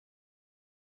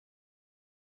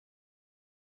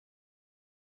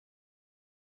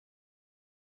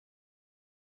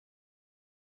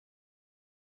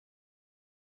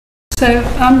So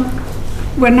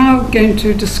we're now going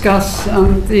to discuss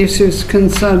the issues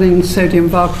concerning sodium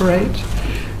valproate,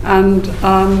 and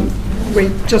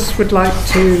we just would like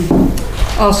to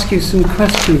ask you some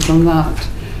questions on that.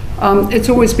 It's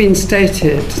always been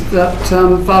stated that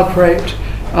valproate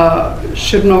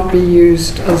should not be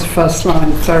used as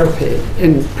first-line therapy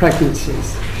in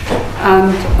pregnancies.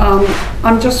 And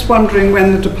I'm just wondering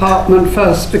when the department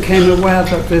first became aware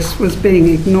that this was being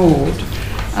ignored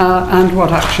and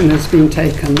what action has been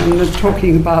taken. And we're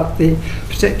talking about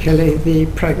particularly the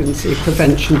pregnancy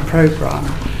prevention programme,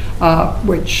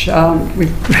 which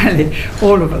we've really,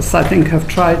 all of us, I think, have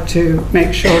tried to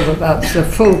make sure that that's a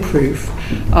foolproof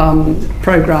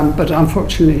programme, but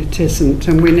unfortunately it isn't.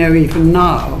 And we know even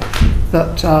now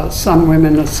that some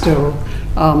women are still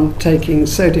taking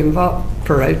sodium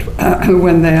valproate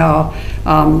when they are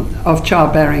of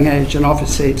childbearing age, and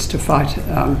obviously it's to fight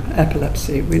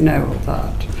epilepsy. We know all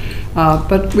that.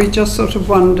 But we just sort of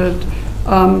wondered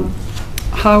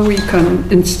how we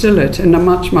can instill it in a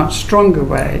much, much stronger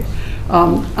way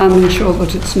and ensure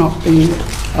that it's not being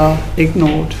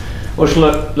ignored. Well,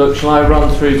 shall I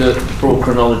run through the broad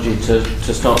chronology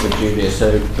to start with, Julia?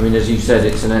 So, I mean, as you said,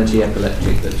 it's an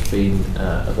anti-epileptic that's been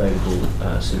available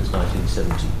since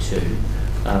 1972.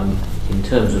 In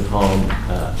terms of harm,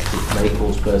 it may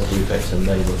cause birth defects, and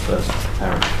they were first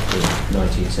apparent in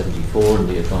 1974, and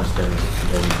the advice then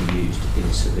could only be used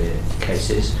in severe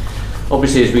cases.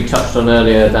 Obviously, as we touched on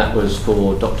earlier, that was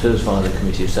for doctors via the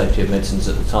Committee of Safety of Medicines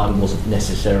at the time, wasn't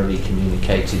necessarily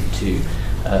communicated to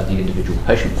the individual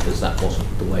patient, because that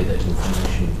wasn't the way those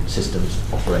information systems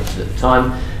operated at the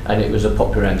time, and it was a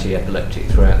popular anti-epileptic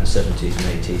throughout the 70s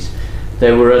and 80s.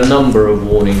 There were a number of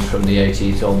warnings from the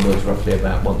 80s onwards, roughly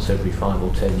about once every 5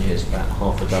 or 10 years, about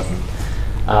half a dozen,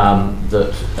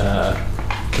 that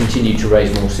continued to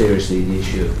raise more seriously the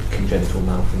issue of congenital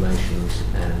malformations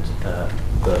and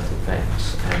birth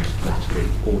defects and latterly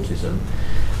autism.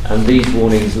 And these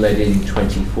warnings led in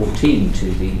 2014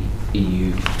 to the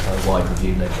EU-wide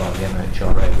review led by the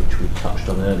MHRA, which we touched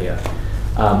on earlier,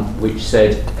 which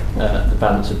said the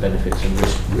balance of benefits and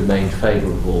risk remained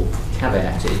favourable,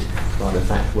 caveated by the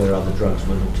fact where other drugs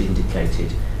were not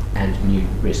indicated and new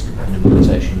risk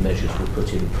minimisation measures were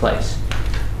put in place.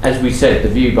 As we said, the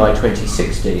view by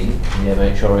 2016, the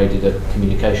MHRA did a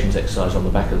communications exercise on the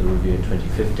back of the review in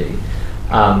 2015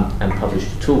 and published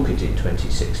a toolkit in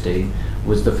 2016,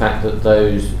 was the fact that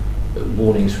those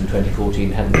warnings from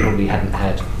 2014 probably hadn't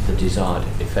had the desired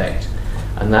effect.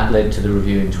 And that led to the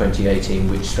review in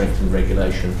 2018, which strengthened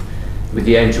regulation with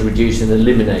the aim to reduce and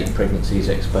eliminate pregnancies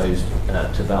exposed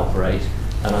to valproate.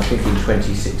 And I think in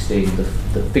 2016,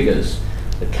 the figures,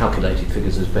 the calculated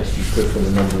figures as best you could, from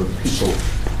the number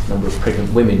of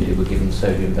pregnant women who were given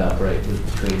sodium valproate was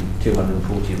between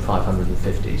 240 and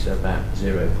 550, so about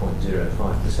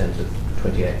 0.05% of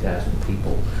 28,000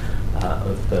 people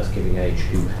of birth-giving age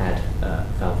who had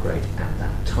valproate at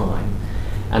that time.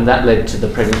 And that led to the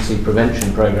pregnancy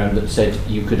prevention programme that said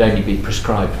you could only be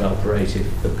prescribed valproate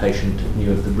if the patient knew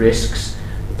of the risks,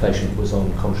 the patient was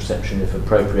on contraception if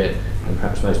appropriate, and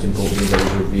perhaps most importantly, there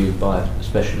was a review by a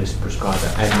specialist prescriber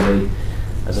annually.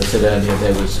 As I said earlier,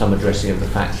 there was some addressing of the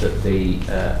fact that the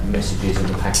messages and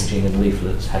the packaging and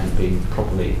leaflets hadn't been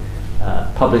properly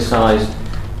publicised.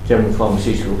 General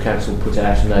Pharmaceutical Council put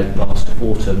out a note last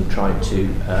autumn trying to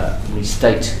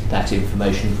restate that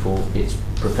information for its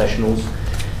professionals.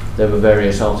 There were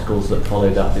various articles that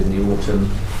followed up in the autumn,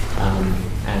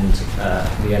 and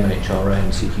the MHRA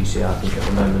and CQC, I think at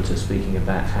the moment, are speaking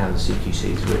about how the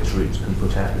CQC through its routes can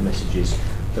put out the messages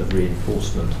of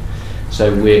reinforcement.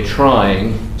 So we're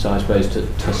trying, so I suppose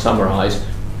to summarise,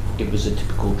 it was a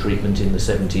typical treatment in the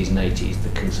 70s and 80s. The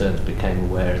concerns became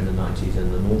aware in the 90s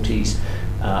and the noughties.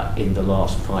 In the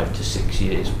last 5 to 6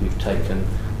 years, we've taken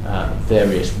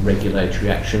various regulatory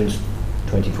actions.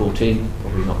 2014,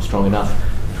 probably not strong enough.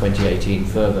 2018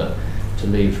 further, to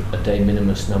leave a de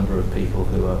minimis number of people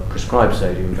who are prescribed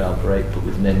sodium valproate, but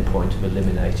with an endpoint of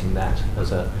eliminating that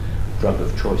as a drug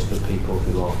of choice for people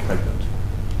who are pregnant.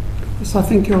 Yes, I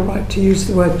think you're right to use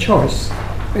the word choice,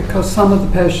 because some of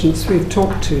the patients we've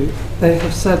talked to, they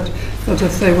have said that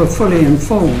if they were fully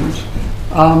informed,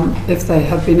 if they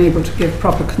had been able to give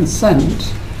proper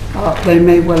consent, they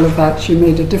may well have actually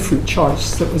made a different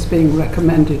choice that was being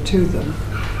recommended to them.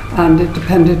 And it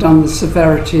depended on the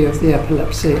severity of the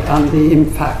epilepsy and the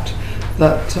impact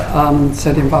that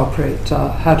sodium valproate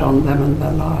had on them and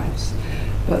their lives.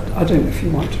 But I don't know if you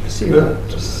want to pursue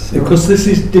that. Because this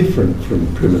is different from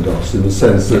Primados in the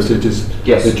sense that it is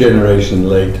a generation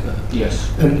later. Yes.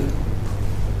 And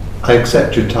I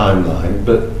accept your timeline,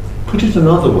 but put it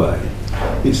another way.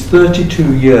 It's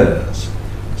 32 years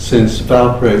since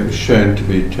valproate was shown to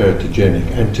be teratogenic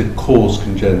and to cause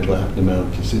congenital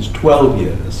abnormalities. It's 12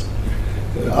 years,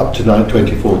 up to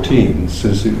 2014,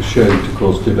 since it was shown to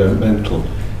cause developmental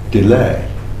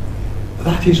delay.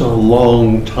 That is a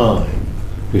long time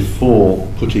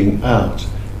before putting out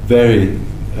very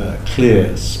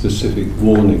clear, specific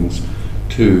warnings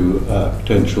to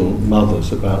potential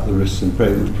mothers about the risks in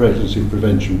the pregnancy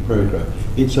prevention program.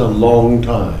 It's a long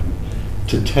time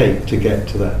to take to get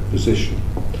to that position.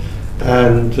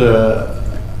 And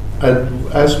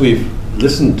as we've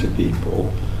listened to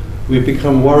people, we've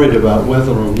become worried about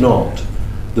whether or not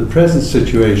the present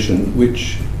situation,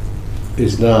 which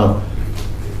is now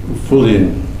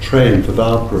fully trained for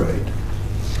valproate,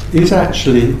 is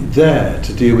actually there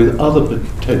to deal with other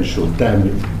potential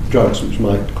drugs which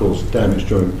might cause damage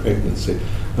during pregnancy.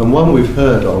 And one we've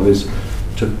heard of is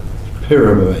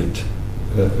topiramate,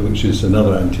 which is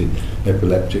another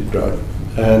anti-epileptic drug.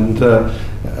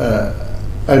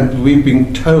 And we've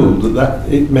been told that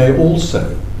it may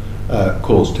also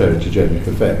cause teratogenic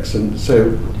effects. And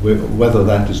so whether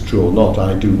that is true or not,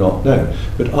 I do not know.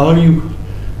 But are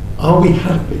we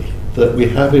happy that we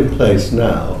have in place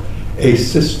now a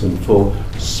system for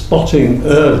spotting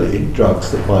early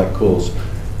drugs that might cause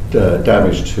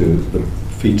damage to the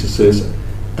fetuses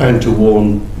and to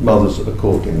warn mothers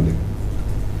accordingly?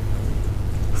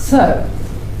 So,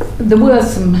 there were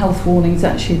some health warnings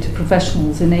actually to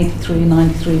professionals in 83,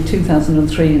 93,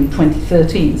 2003 and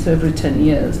 2013, so every 10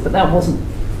 years, but that wasn't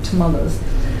to mothers.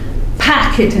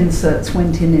 Packet inserts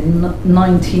went in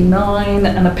 99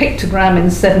 and a pictogram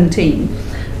in 17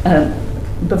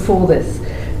 before this.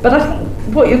 But I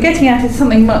think what you're getting at is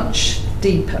something much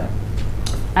deeper.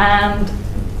 And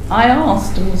I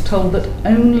asked and was told that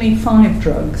only 5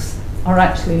 drugs are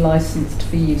actually licensed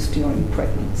for use during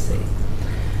pregnancy.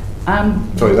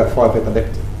 Sorry, is that 5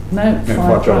 epileptic? No,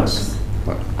 5 drugs.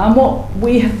 Right. And what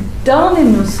we have done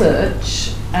in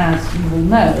research, as you will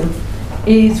know,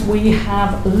 is we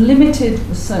have limited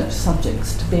research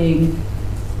subjects to being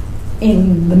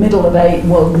in the middle of age,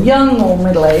 well, young or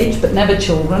middle age, but never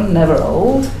children, never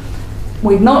old.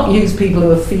 We've not used people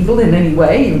who are feeble in any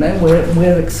way, you know,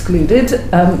 we're excluded,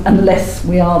 unless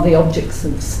we are the objects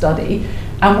of study,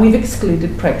 and we've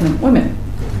excluded pregnant women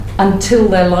until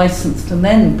they're licensed, and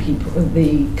then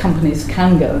the companies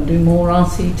can go and do more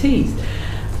RCTs.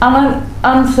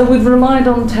 And so we've relied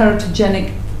on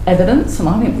teratogenic evidence, and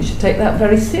I think we should take that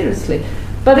very seriously.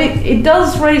 But it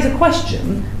does raise a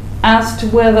question as to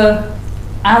whether,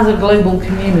 as a global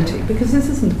community, because this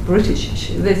isn't a British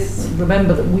issue,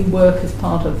 remember that we work as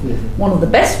part of one of the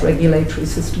best regulatory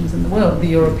systems in the world, the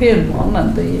European one,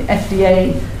 and the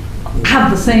FDA have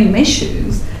the same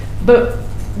issues, but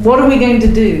what are we going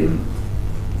to do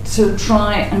to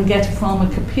try and get a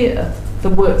pharmacopoeia that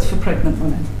works for pregnant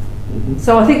women? Mm-hmm.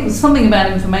 So I think there's something about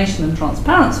information and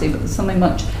transparency, but there's something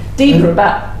much deeper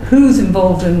about who's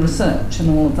involved in research and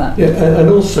all of that. Yeah, and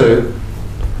also,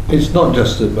 it's not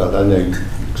just about, I know,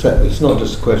 except it's not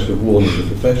just a question of warning the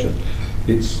profession.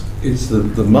 It's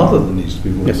the mother that needs to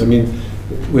be warned. Yes. I mean,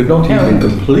 we're not even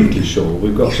completely sure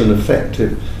we've got an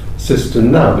effective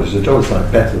system now, which is a jolly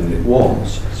sight better than it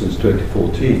was since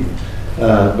 2014.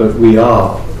 But we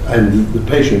are, and the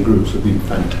patient groups have been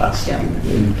fantastic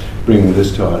in bringing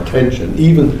this to our attention.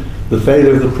 Even the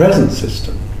failure of the present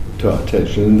system to our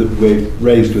attention, and that we've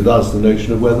raised with us the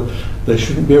notion of whether there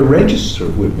shouldn't be a register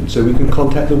of women, so we can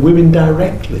contact the women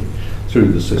directly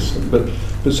through the system. But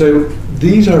so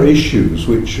these are issues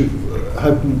which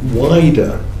have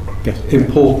wider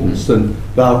importance than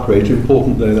valproate,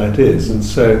 important though that is. And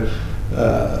so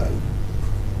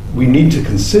we need to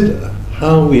consider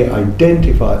how we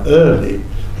identify early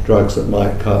drugs that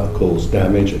might cause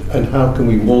damage, and how can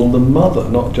we warn the mother,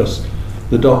 not just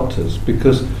the doctors,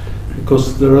 because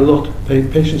there are a lot of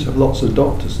patients have lots of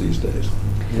doctors these days.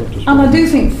 And I do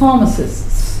think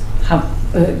pharmacists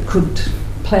could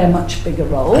play a much bigger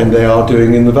role. And they are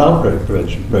doing in the valproate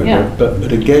prevention program. Yeah.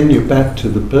 But again, you're back to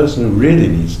the person who really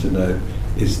needs to know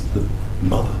is the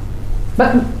mother.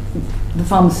 But the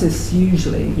pharmacists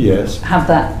usually have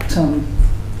that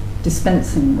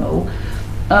dispensing role.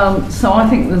 So I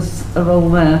think there's a role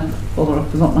there. Although I've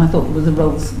forgotten, I thought there was a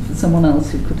role for someone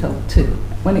else who could help too,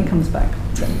 when it comes back.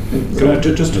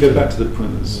 Just to go back to the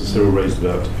point that Cyril raised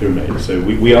about topiramate. So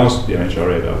we asked the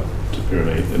NHRA about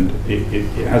topiramate, and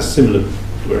it has similar,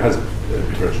 or it has a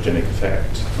teratogenic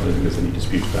effect. I don't think there's any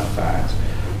dispute about that.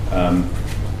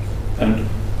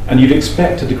 And you'd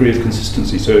expect a degree of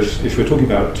consistency. So if we're talking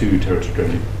about 2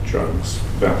 teratogenic drugs,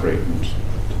 valproate and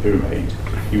topiramate,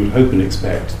 you would hope and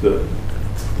expect that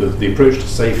the approach to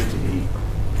safety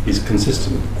is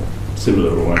consistent,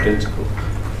 similar or identical.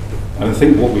 And I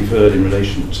think what we've heard in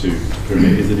relation to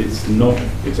pyramid is that it's not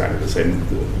exactly the same.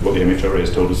 What the MHRA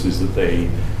has told us is that they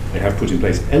have put in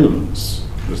place elements,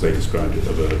 as they described it,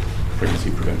 of a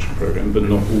pregnancy prevention program, but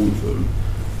not all of them.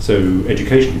 So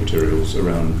educational materials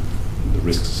around the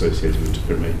risks associated with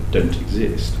pyramid don't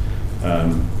exist.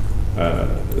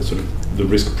 Sort of the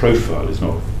risk profile is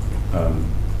not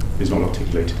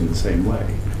articulated in the same way.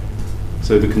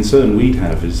 So the concern we'd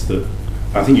have is that,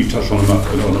 I think you've touched on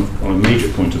a major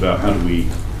point about how do we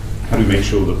make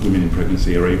sure that women in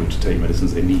pregnancy are able to take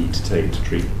medicines they need to take to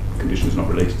treat conditions not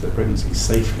related to their pregnancy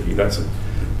safely. That's a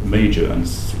major and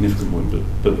significant point.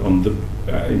 But on the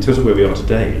in terms of where we are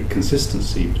today,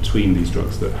 consistency between these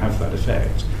drugs that have that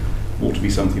effect ought to be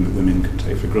something that women can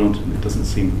take for granted, and it doesn't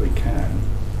seem that they can.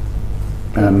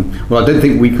 Well, I don't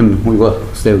think we can. We were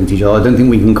staring at each other. I don't think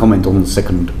we can comment on the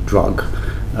second drug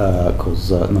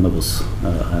because none of us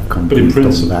have commented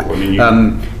on that.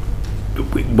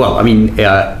 Well, I mean,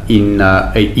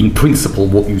 in principle,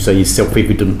 what you say is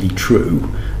self-evidently true.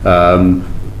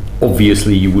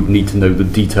 Obviously, you would need to know the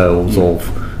details of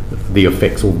the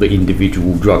effects of the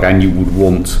individual drug, and you would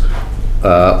want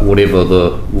whatever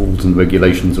the rules and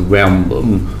regulations around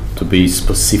them to be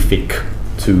specific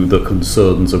to the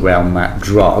concerns around that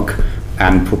drug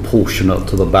and proportionate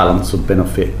to the balance of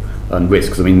benefit and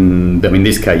risks. I mean,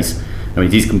 this case,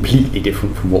 it is completely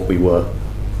different from what we were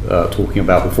talking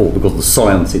about before, because the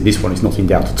science in this one is not in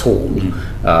doubt at all.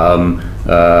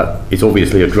 It's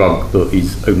obviously a drug that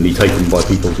is only taken by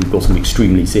people who've got an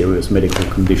extremely serious medical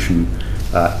condition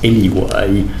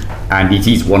anyway, and it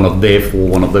is therefore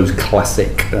one of those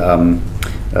classic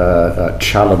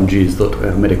challenges that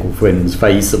our medical friends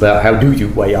face about how do you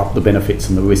weigh up the benefits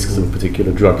and the risks of a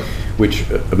particular drug, which,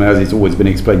 as it's always been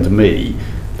explained to me,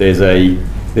 there's a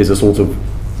sort of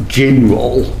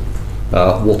general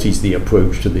what is the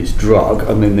approach to this drug,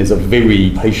 and then there's a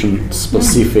very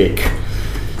patient-specific,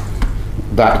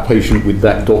 that patient with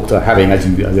that doctor having, as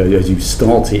you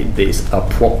started this, a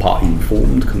proper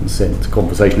informed consent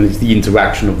conversation. It's the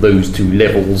interaction of those two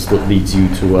levels that leads you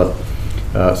to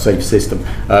a safe system.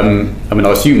 I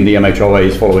assume the MHRA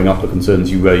is following up the concerns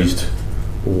you raised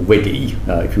already.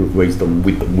 If you have raised them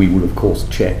with them, we will of course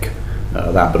check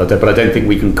that, but I don't think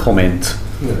we can comment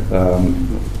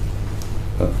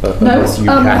unless you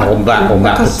can on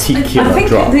that particular I think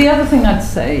drug. The other thing I'd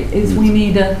say is we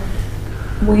need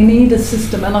a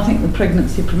system, and I think the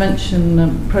pregnancy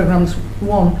prevention program's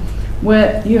one,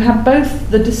 where you have both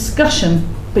the discussion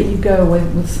but you go away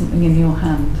with something in your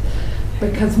hand.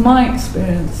 Because my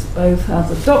experience, both as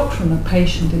a doctor and a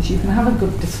patient, is you can have a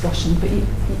good discussion, but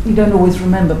you don't always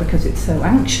remember, because it's so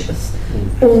anxious,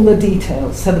 all the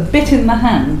details. So the bit in the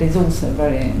hand is also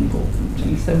very important.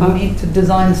 And so we need to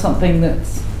design something that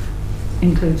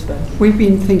includes both. We've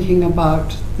been thinking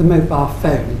about the mobile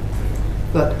phone,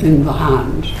 that in the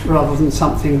hand, rather than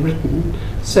something written,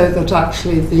 so that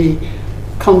actually the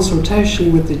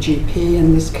consultation with the GP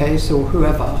in this case, or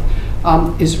whoever,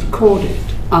 is recorded.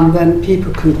 And then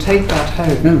people can take that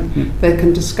home. They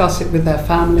can discuss it with their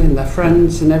family and their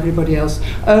friends and everybody else.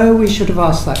 Oh, we should have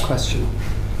asked that question.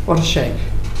 What a shame.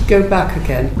 Go back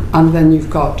again, and then you've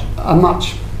got a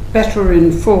much better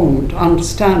informed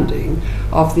understanding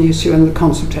of the issue and the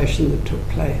consultation that took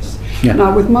place. Yeah.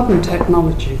 Now, with modern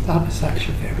technology, that is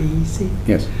actually very easy.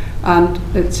 Yes. And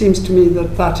it seems to me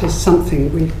that that is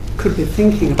something we could be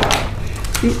thinking about.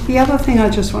 The other thing I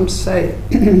just want to say,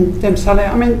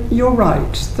 Sally, you're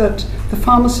right that the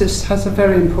pharmacist has a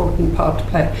very important part to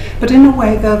play, but in a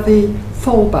way they're the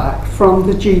fallback from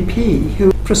the GP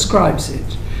who prescribes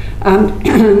it.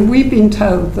 And we've been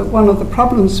told that one of the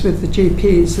problems with the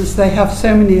GPs is they have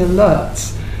so many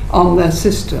alerts on their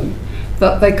system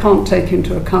that they can't take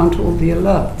into account all the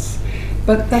alerts.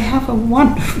 But they have a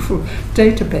wonderful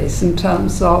database in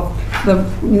terms of the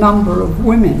number of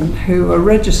women who are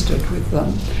registered with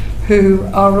them who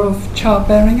are of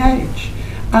childbearing age.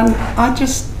 And I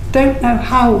just don't know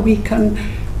how we can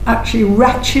actually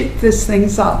ratchet these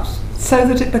things up so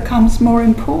that it becomes more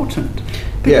important.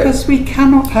 Because we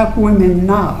cannot have women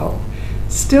now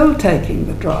still taking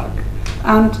the drug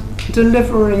and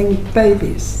delivering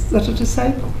babies that are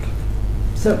disabled.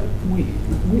 So we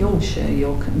all share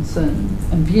your concern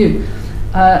and view.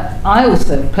 I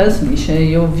also personally share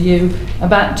your view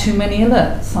about too many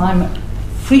alerts. I'm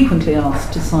frequently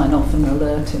asked to sign off an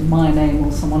alert in my name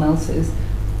or someone else's.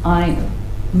 I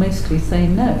mostly say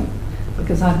no,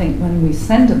 because I think when we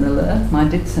send an alert, and I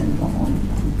did send one on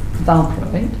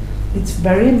valproate, it's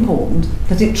very important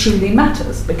that it truly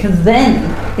matters, because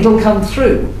then it'll come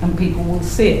through and people will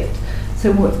see it.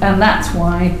 And that's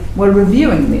why we're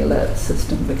reviewing the alert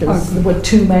system, because there were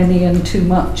too many and too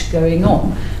much going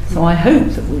on. So I hope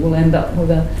that we will end up with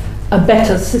a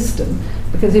better system,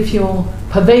 because if you're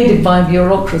pervaded by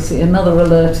bureaucracy, another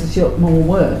alert is more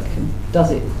work. And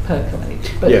does it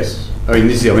percolate? But yes. I mean,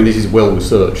 this is well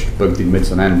researched, both in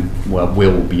medicine and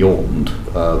well beyond.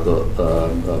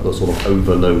 The sort of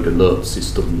overload alert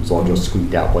systems are just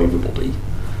screened out by everybody.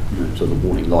 So the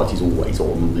warning light is always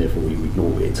on, and therefore you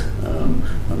ignore it.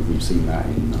 And we've seen that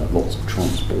in lots of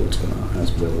transport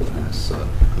as well as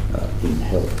in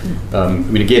health. I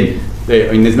mean, again,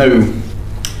 there's no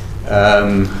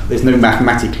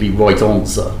mathematically right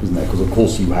answer, isn't there? Because of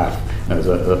course you have,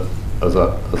 as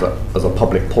a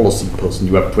public policy person,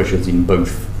 you have pressures in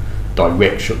both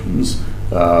directions.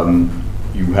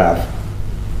 You have,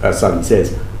 as Sally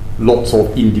says, lots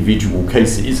of individual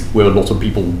cases where a lot of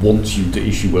people want you to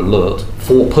issue alert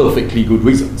for perfectly good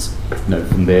reasons,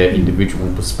 from their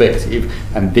individual perspective,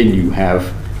 and then you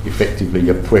have effectively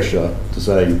a pressure to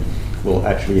say, well,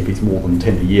 actually, if it's more than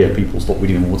 10 a year, people stop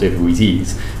reading them, whatever it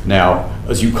is. Now,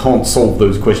 as you can't solve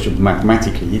those questions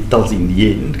mathematically, it does in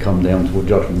the end come down to a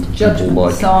judgment of people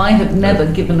like... So I have never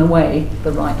given away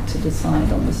the right to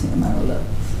decide on the CMO alerts.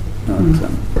 I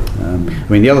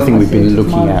mean, the other thing we've been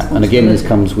looking at, and again this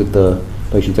comes with the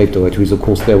Patient Safety Directorate, is of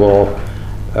course there are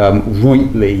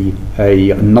rightly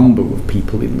a number of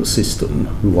people in the system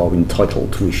who are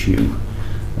entitled to issue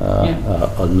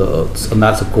alerts, and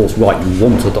that's of course right. You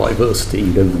want a diversity,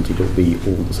 you don't want it to be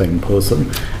all the same person,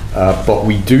 but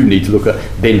we do need to look at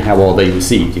then how are they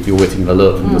received. If you're getting an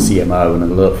alert from the CMO and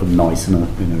an alert from NICE and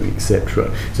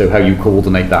etc. So how you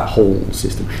coordinate that whole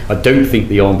system. I don't think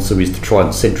the answer is to try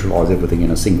and centralise everything in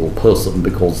a single person,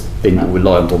 because then you're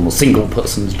reliant on the single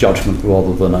person's judgment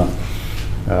rather than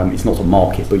it's not a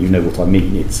market, but you know what I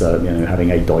mean. It's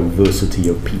having a diversity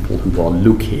of people who are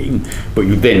looking, but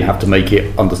you then have to make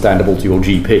it understandable to your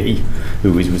GP,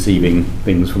 who is receiving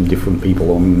things from different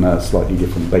people on slightly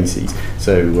different bases.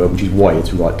 So, which is why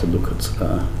it's right to look at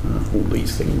all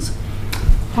these things.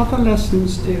 Other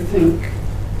lessons do you think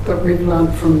that we've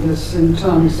learned from this in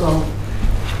terms of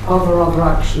other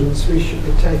actions we should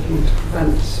be taking to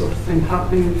prevent this sort of thing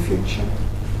happening in the future?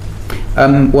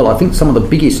 Well, I think some of the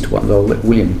biggest ones, I'll let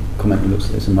William comment on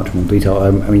this in much more detail.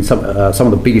 I mean, some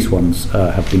of the biggest ones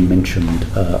have been mentioned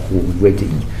already.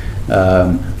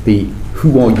 The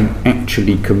who are you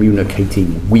actually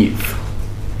communicating with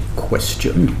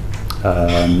question,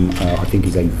 I think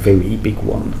is a very big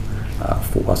one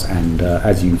for us. And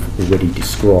as you've already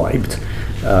described,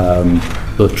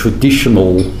 the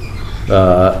traditional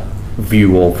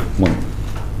view of, well,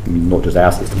 not just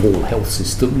our system, all health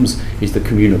systems, is the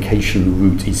communication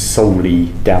route is solely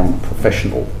down the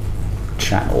professional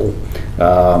channel,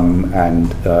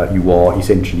 and you are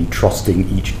essentially trusting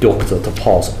each doctor to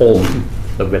pass on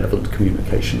the relevant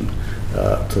communication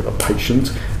to the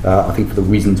patient. I think for the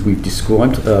reasons we've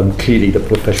described, clearly the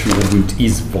professional route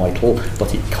is vital,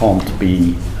 but it can't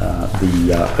be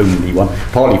the only one,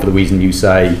 partly for the reason you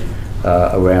say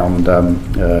around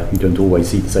you don't always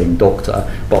see the same doctor,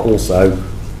 but also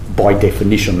by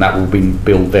definition that will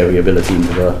build variability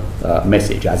into the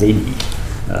message, as any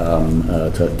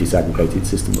disaggregated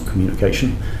system of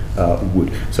communication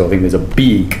would. So I think there's a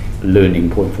big learning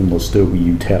point from the story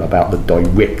you tell about the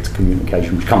direct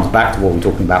communication, which comes back to what we were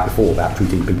talking about before, about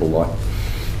treating people like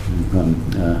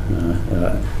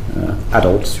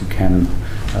adults who can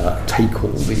take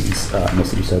all these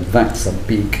messages. So that's a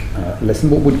big lesson.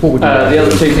 What would you the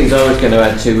other two things I was going to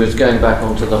add to was going back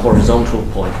onto the horizontal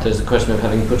point. There's the question of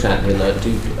having put out the alert.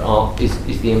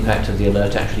 Is the impact of the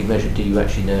alert actually measured? Do you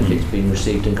actually know if it's been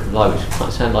received and complied? Which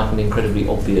might sound like an incredibly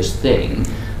obvious thing,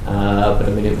 but I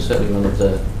mean it was certainly one of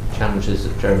the challenges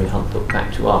that Jeremy Hunt put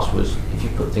back to us was, if you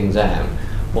put things out,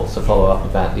 what's the follow-up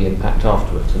about the impact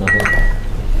afterwards? And I think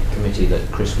the committee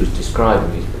that Chris was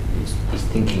describing is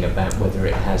thinking about whether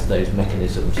it has those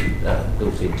mechanisms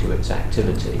built into its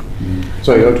activity.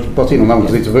 Sorry, I'll just butt in on that one,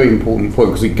 because it's a very important point,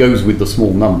 because it goes with the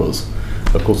small numbers.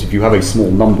 Of course, if you have a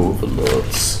small number of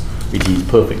alerts, it is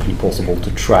perfectly possible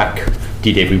to track,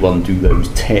 did everyone do those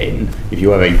 10? If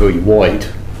you have a very wide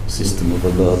system of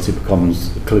alerts, it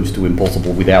becomes close to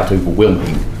impossible without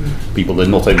overwhelming people. Then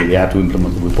not only they have to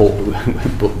implement the report,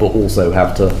 but also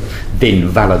have to then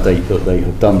validate that they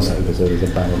have done so. So there's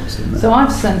a balance in there. So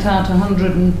I've sent out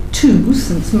 102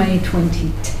 since May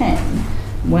 2010.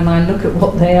 When I look at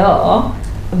what they are,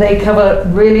 they cover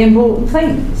really important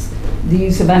things. The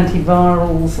use of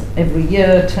antivirals every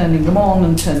year, turning them on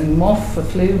and turning them off for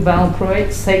flu,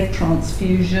 valproate, safe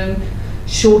transfusion,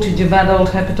 shortage of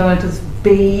adult hepatitis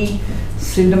B,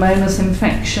 Pseudomonas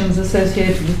infections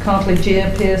associated with cartilage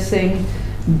ear piercing,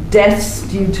 deaths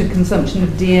due to consumption of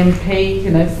DMP,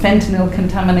 fentanyl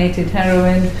contaminated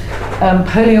heroin,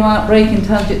 polio outbreak in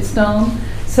Tajikistan.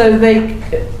 So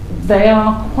they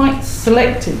are quite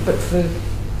selective, but for,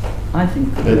 I think...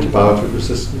 Antibiotic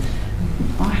resistance?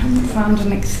 I haven't found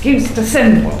an excuse to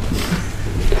send one.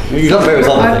 You've got various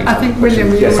other things. I think William...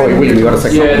 William, you got a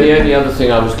second. Yeah, the only other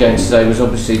thing I was going to say was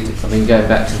obviously, going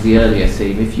back to the earlier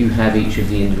theme, if you have each of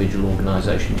the individual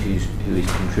organisations who is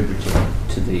contributing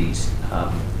to these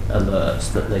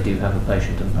alerts, that they do have a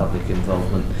patient and public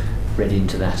involvement read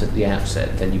into that at the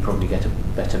outset, then you probably get a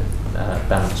better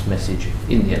balanced message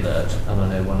in the alert. And I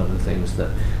know one of the things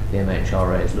that the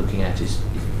MHRA is looking at is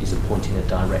appointing a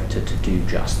director to do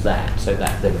just that, so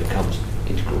that then becomes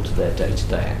integral to their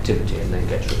day-to-day activity and then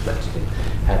gets reflected in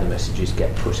how the messages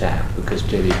get put out, because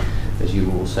clearly, as you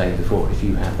were all saying before, if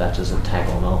you have that as a tag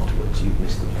on afterwards, you've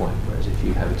missed the point, whereas if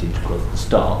you have it integral at the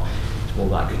start, it's more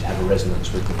likely to have a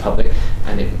resonance with the public,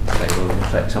 and it may well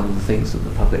reflect some of the things that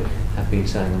the public have been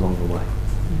saying along the way.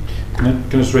 Can I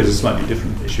just raise a slightly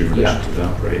different issue in relation to the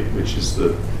outbreak, which is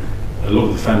that a lot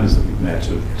of the families that we've met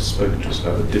have spoken to us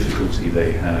about the difficulty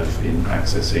they have in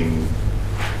accessing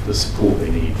the support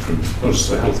they need from not just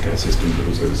the healthcare system but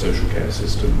also the social care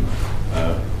system.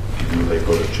 Given that they've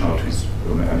got a child who's,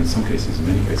 and in some cases, in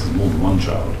many cases, more than one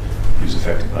child who's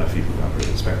affected by a fetal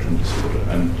outbreak spectrum disorder.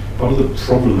 And part of the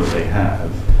problem that they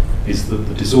have is that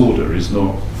the disorder is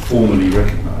not formally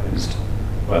recognised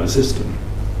by the system.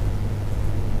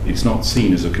 It's not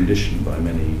seen as a condition by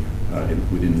many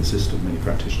within the system, many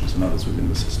practitioners and others within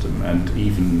the system, and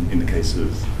even in the case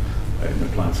of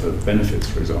applying for benefits,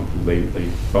 for example, they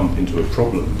bump into a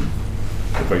problem,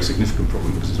 a very significant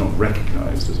problem, because it's not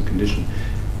recognised as a condition.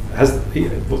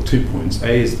 Well, 2 points.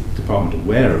 A, is the department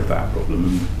aware of that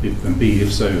problem, and B,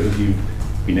 if so, have you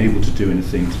been able to do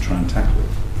anything to try and tackle it?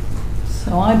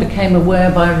 So I became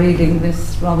aware by reading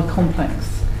this rather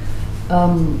complex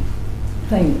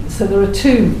thing. So there are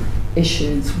two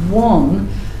issues. One,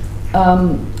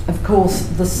 of course,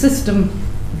 the system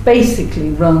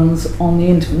basically runs on the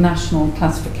International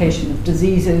Classification of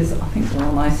Diseases. I think we're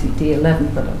on ICD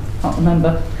 11, but I can't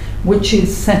remember, which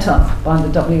is set up by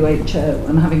the WHO.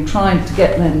 And having tried to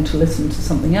get them to listen to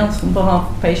something else on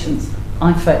behalf of patients,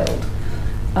 I failed.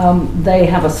 They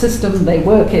have a system, they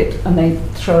work it, and they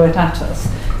throw it at us.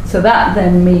 So that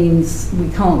then means we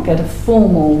can't get a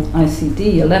formal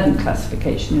ICD 11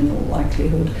 classification in all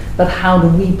likelihood, but how do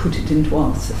we put it into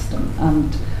our system?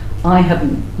 And I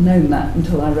hadn't known that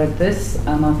until I read this,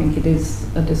 and I think it is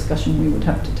a discussion we would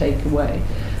have to take away.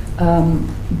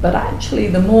 But actually,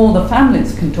 the more the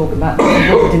families can talk about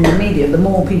it in the media, the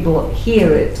more people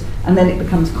hear it, and then it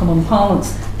becomes common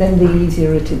parlance, then the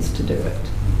easier it is to do it.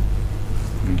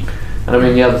 And I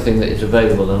mean, the other thing that is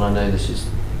available, and I know this is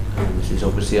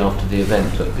obviously after the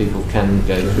event, but people can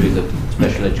go through the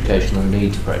special educational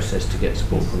needs process to get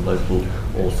support from local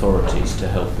authorities to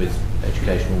help with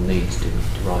educational needs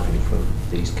deriving from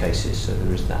these cases. So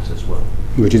there is that as well.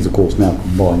 Which is, of course, now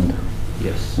combined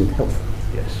yes. with health.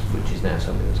 Yes, which is now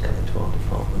something that's coming to our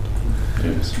department.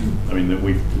 Yes, I mean,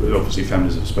 we've obviously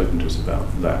families have spoken to us about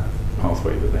that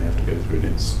pathway that they have to go through,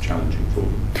 and it's challenging for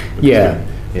them.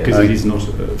 Because it is not,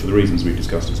 for the reasons we've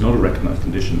discussed, it's not a recognised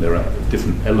condition. There are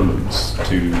different elements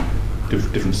to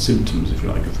different symptoms, if you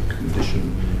like, of the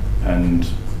condition. And,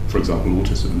 for example,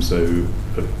 autism. So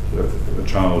a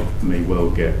child may well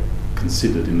get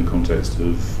considered in the context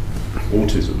of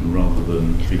autism rather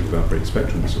than fetal outbreak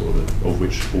spectrum disorder, of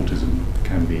which autism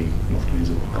can be and often is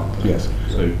a part. Yes.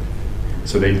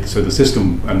 So the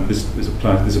system, and this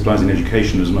applies in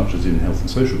education as much as in health and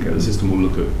social care. The system will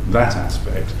look at that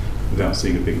aspect without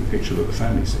seeing a bigger picture that the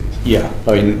family sees. Yeah,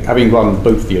 I mean, having run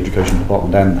both the education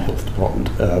department and the health department,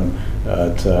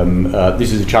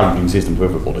 this is a challenging system for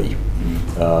everybody.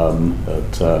 I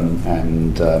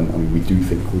mean, we do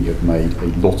think we have made a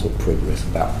lot of progress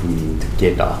about bringing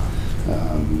together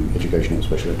educational and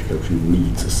special educational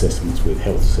needs assessments with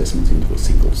health assessments into a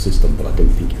single system, but I don't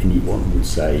think anyone would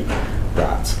say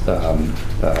that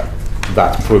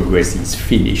that progress is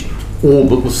finished, or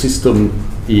that the system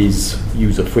is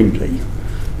user-friendly,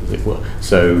 as it were.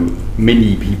 So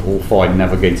many people find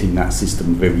navigating that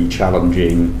system very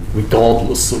challenging,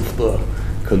 regardless of the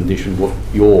condition. What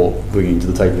you're bringing to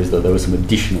the table is that there are some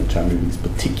additional challenges with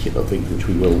this particular thing, which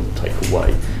we will take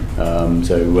away. I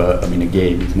mean,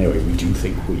 again, it's an area we do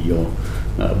think we are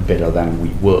better than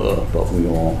we were, but we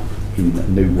are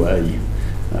in no way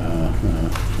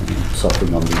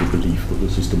suffering under the belief that the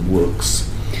system works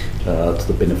to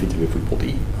the benefit of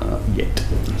everybody yet.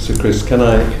 So Chris, can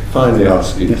I finally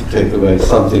ask you to take away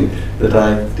something that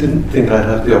I didn't think I'd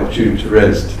have the opportunity to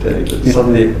raise today, but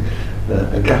suddenly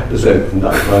a gap has opened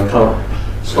up and I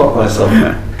can't stop myself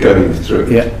going through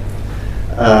it.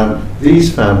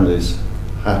 These families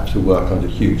have to work under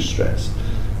huge stress.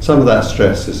 Some of that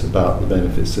stress is about the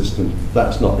benefit system.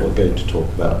 That's not what we're going to talk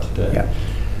about today.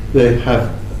 They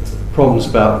have problems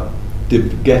about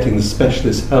getting the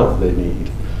specialist help they need,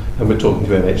 and we're talking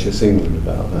to NHS England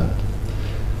about that.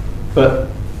 But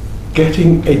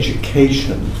getting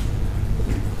education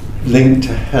linked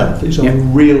to health is a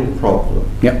real problem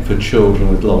for children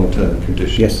with long-term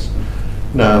conditions.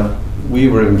 Now, we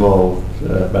were involved,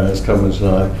 Barry Cummins and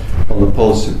I, on the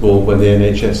policy board when the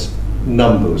NHS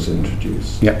number was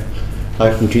introduced.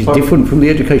 Which is different from the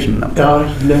education number.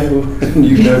 I know, and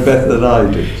you know better than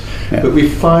I do. But we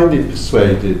find it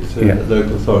persuaded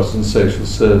local authorities and social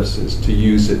services to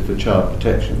use it for child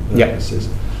protection purposes.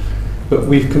 But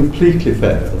we've completely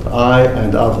failed, I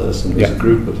and others, and there's a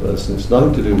group of us, and it's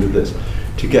nothing to do with this,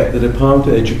 to get the Department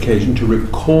of Education to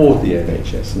record the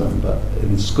NHS number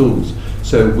in schools.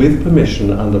 So with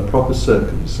permission, under proper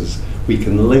circumstances, we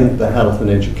can link the health and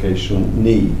education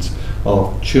needs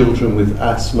of children with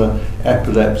asthma,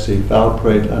 epilepsy,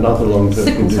 valproate and other long-term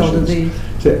conditions.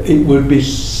 So it would be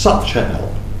such a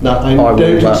help. Now, I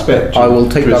don't expect you I will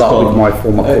take to that up respond, with my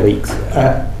former colleagues.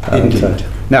 Indeed.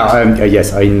 Now,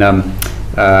 yes, I mean, I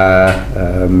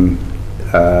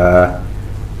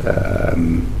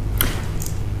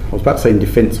was about to say in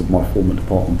defence of my former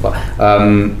department, but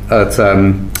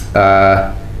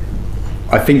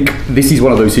I think this is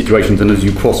one of those situations, and as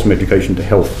you cross from education to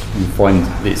health, you find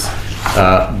this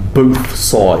both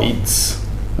sides,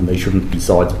 and they shouldn't be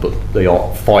sides, but they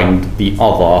find the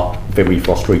other very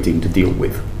frustrating to deal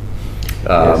with.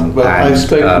 Well, I've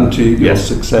spoken to your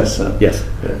successor.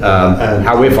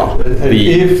 However,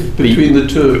 if between the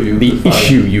two of you, the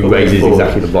issue you raise is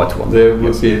exactly the right one. There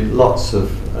would be lots of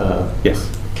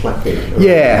clapping.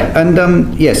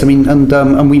 Yes, I mean,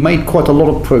 and we made quite a lot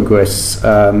of progress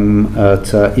in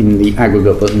the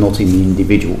aggregate, but not in the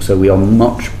individual. So we are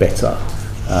much better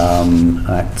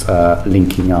at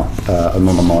linking up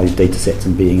anonymised data sets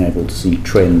and being able to see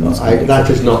trends. That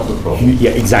is not the problem.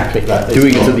 Yeah, exactly.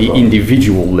 Doing it at the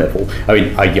individual level.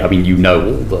 I mean, you know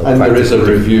all the. And there is a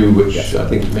review which I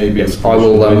think maybe. Yes, I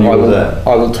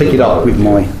will take it up with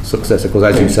my successor, because,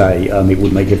 as you say, it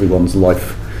would make everyone's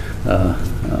life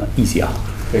easier.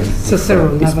 So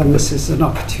Cyril never misses an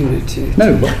opportunity to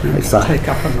take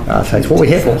up an opportunity. That's what we're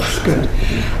here for. That's good.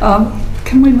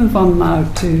 Can we move on now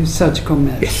to surgical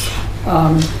mesh,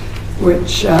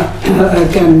 which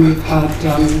again we've had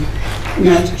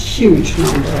met a huge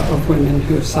number of women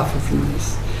who have suffered from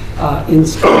this in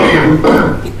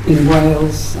Scotland, in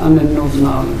Wales and in Northern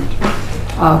Ireland,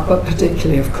 but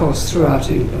particularly of course throughout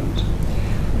England.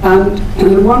 And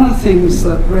one of the things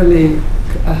that really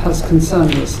has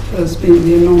concerned us has been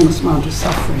the enormous amount of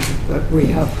suffering that we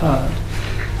have heard,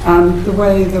 and the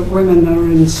way that women are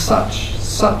in such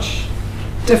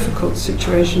difficult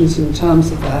situations in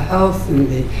terms of their health, in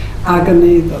the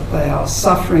agony that they are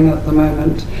suffering at the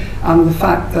moment, and the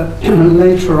fact that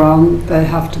later on they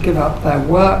have to give up their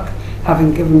work.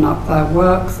 Having given up their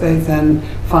work, they then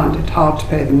find it hard to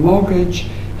pay the mortgage,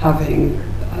 having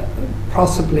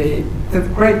possibly the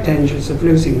great dangers of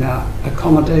losing their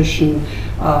accommodation.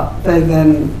 They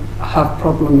then have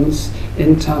problems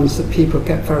in terms that people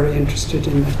get very interested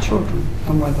in their children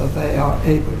and whether they are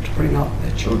able to bring up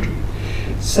their children.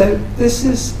 So this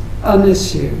is an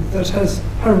issue that has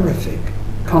horrific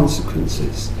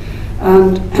consequences.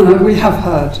 And we have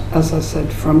heard, as I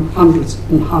said, from hundreds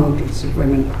and hundreds of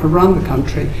women around the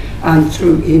country and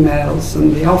through emails,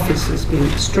 and the office has been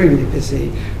extremely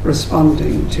busy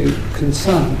responding to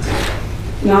concerns.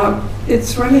 Now,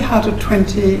 it's really had a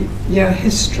 20-year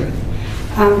history.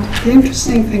 And the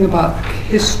interesting thing about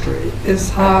history is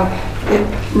how it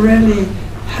really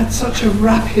had such a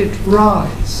rapid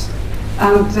rise.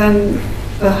 And then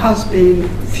there has been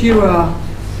fewer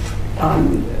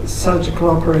surgical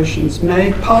operations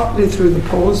made, partly through the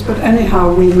pause, but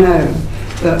anyhow we know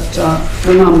that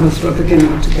the numbers were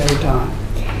beginning to go down.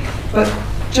 But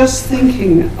just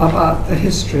thinking about the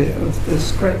history of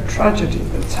this great tragedy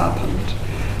that's happened,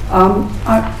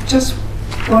 I'm just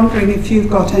wondering if you've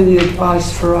got any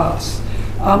advice for us.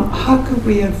 How could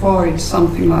we avoid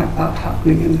something like that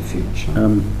happening in the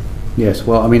future? Yes,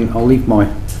 well, I mean, I'll leave my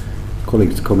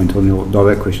colleagues to comment on your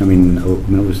direct question. I mean,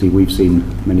 obviously we've seen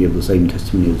many of the same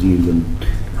testimony as you, and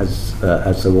as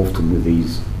so often with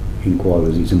these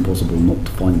inquirers, it's impossible not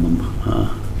to find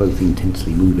them both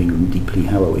intensely moving and deeply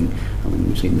harrowing. I mean,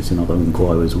 we've seen this in other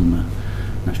inquiries on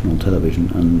national television,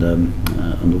 and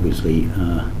obviously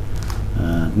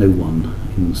no one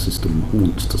in the system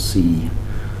wants to see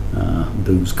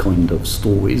those kind of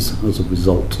stories as a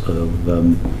result of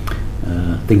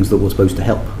things that were supposed to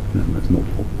help. That's not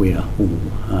what we're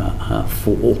all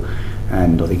for.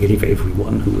 And I think if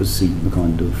everyone who has seen the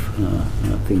kind of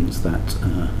things that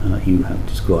you have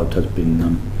described has been,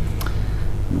 I'm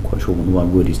not quite sure what the right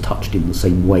word is, touched in the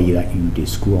same way that you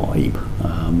describe,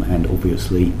 and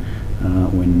obviously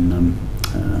when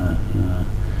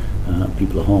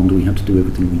people are harmed, we have to do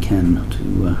everything we can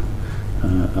to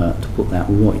put that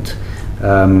right.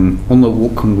 On the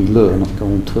what can we learn, I think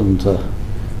I'll turn to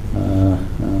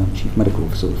Chief Medical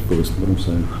Officer first, but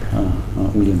also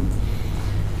William.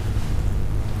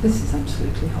 This is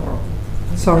absolutely horrible.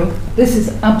 Sorry? This is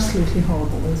absolutely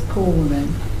horrible. Those poor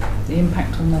women, the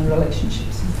impact on their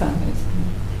relationships and families.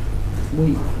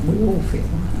 We all feel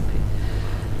unhappy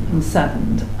and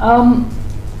saddened.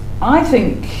 I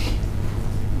think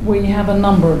we have a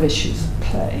number of issues at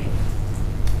play.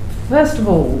 First of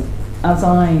all, as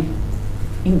I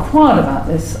inquired about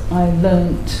this, I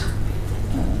learnt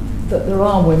that there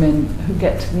are women who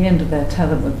get to the end of their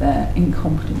tether with their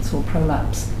incompetence or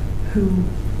prolapse who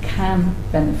can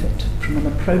benefit from an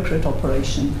appropriate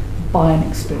operation by an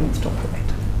experienced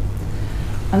operator.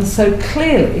 And so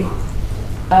clearly,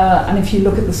 and if you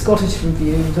look at the Scottish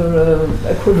review, there are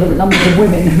equivalent numbers of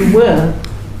women who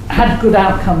had good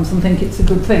outcomes and think it's a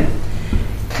good thing.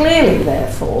 Clearly,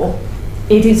 therefore,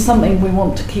 it is something we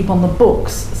want to keep on the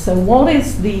books. So what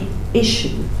is the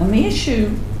issue? And the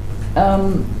issue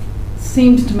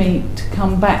seems to me to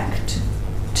come back to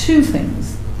two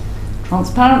things.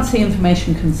 Transparency,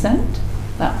 information, consent,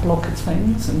 that block of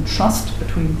things, and trust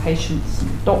between patients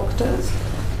and doctors,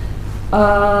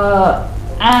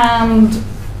 and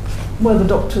were the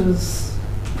doctors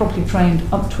properly trained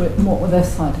up to it, and what were their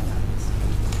side effects.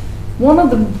 One of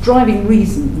the driving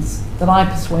reasons that I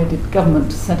persuaded the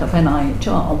government to set up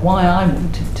NIHR, why I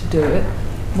wanted to do it,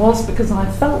 was because I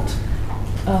felt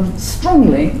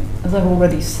strongly, as I've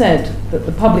already said, that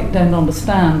the public don't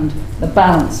understand the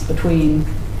balance between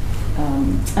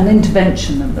an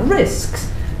intervention and the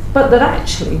risks, but that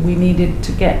actually we needed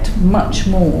to get much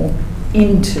more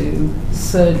into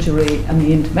surgery and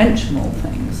the interventional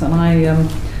things. And I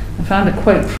found a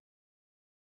quote from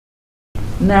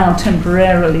now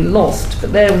temporarily lost,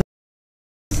 but there was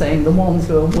saying the ones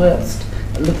who are worst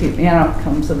at looking at the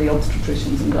outcomes are the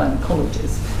obstetricians and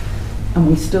gynecologists, and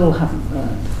we still haven't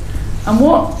learned. And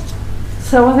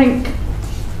so I think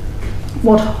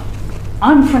what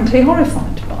I'm frankly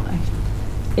horrified by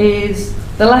is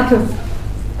the lack of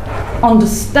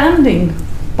understanding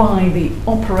by the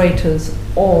operators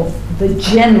of the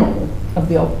general of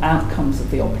the outcomes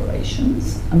of the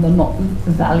operations, and they're not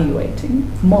evaluating,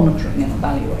 monitoring and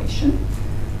evaluation.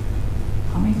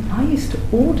 I mean, I used to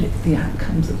audit the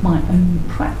outcomes of my own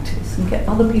practice and get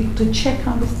other people to check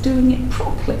I was doing it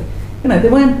properly. You know, they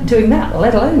weren't doing that,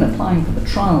 let alone applying for the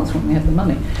trials when we had the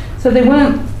money. So they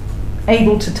weren't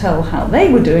able to tell how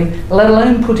they were doing, let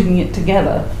alone putting it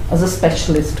together as a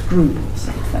specialist group or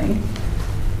something.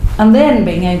 And then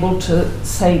being able to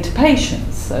say to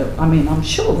patients, so I mean, I'm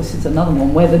sure this is another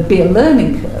one where there'd be a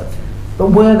learning curve, but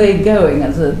were they going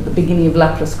as the beginning of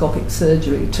laparoscopic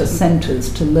surgery to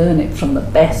centres to learn it from the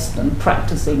best and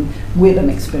practicing with an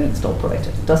experienced operator?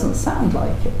 It doesn't sound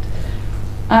like it.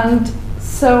 And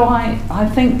so I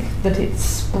think that it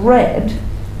spread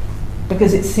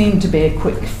because it seemed to be a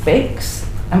quick fix,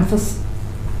 and for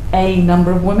a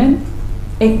number of women,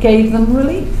 it gave them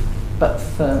relief. But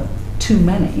for too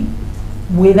many,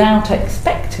 without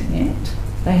expecting it,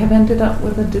 they have ended up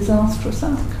with a disastrous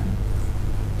outcome.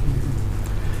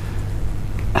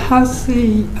 Has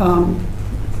the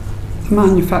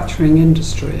manufacturing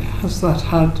industry, has that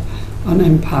had an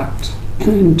impact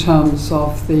in terms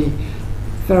of the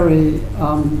very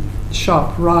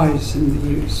sharp rise in the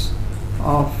use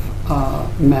of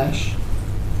mesh?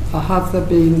 Have there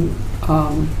been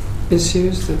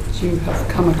issues that you have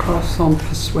come across on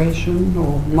persuasion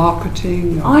or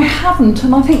marketing? Or? I haven't,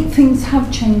 and I think things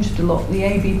have changed a lot. The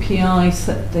ABPI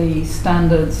set the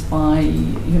standards by,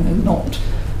 not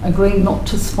agreeing not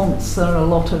to sponsor a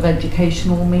lot of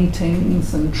educational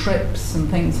meetings and trips and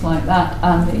things like that,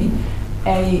 and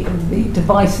the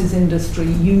devices industry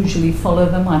usually follow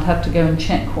them. I'd have to go and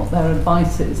check what their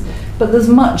advice is, but there's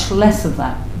much less of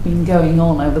that been going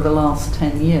on over the last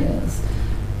 10 years.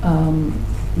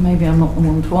 Maybe I'm not the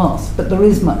one to ask, but there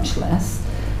is much less.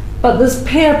 But there's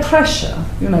peer pressure,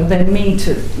 you know, they meet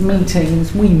at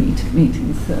meetings, we meet at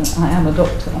meetings, I am a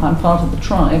doctor, I'm part of the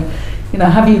tribe, you know,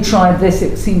 have you tried this,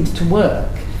 it seems to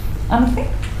work. And I think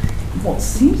what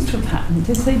seems to have happened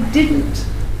is they didn't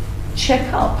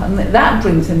check up, and that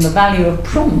brings in the value of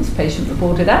PROMs,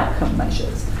 patient-reported outcome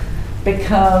measures,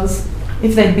 because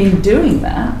if they'd been doing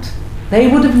that, they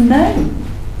would have known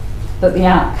that the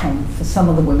outcome for some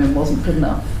of the women wasn't good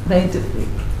enough.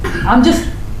 I'm just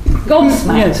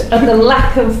gobsmacked at the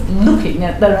lack of looking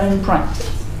at their own practice.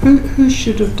 Who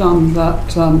should have done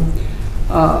that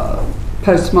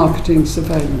post-marketing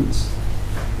surveillance?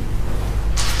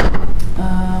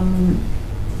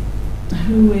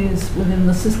 Who is within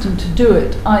the system to do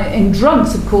it? In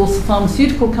drugs, of course, the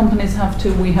pharmaceutical companies have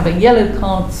to. We have a yellow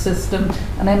card system,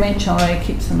 and MHRA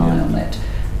keeps an eye on it.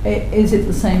 Is it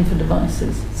the same for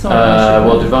devices?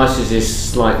 Well, devices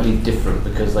is slightly different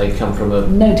because they come from a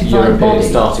European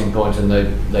starting point, and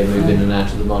they move in and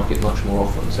out of the market much more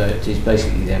often. So it is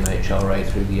basically the MHRA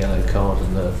through the yellow card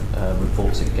and the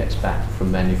reports it gets back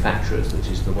from manufacturers, which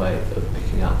is the way of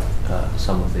picking up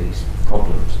some of these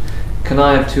problems. Can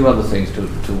I have two other things to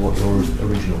what your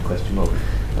original question was?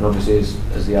 And obviously,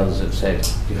 as the others have said,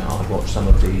 you know, I've watched some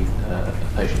of the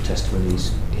patient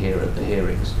testimonies here at the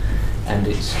hearings, and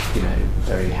it's, you know,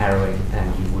 very harrowing,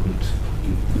 and you wouldn't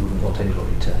want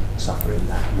anybody to suffer in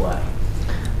that way.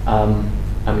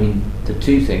 I mean, the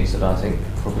two things that I think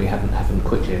probably haven't happened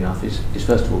quickly enough is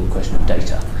first of all the question of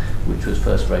data, which was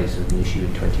first raised as an issue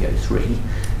in 2003,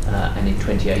 and in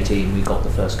 2018 we got the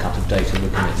first cut of data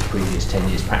looking at the previous 10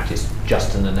 years practice,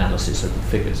 just an analysis of the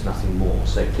figures, nothing more.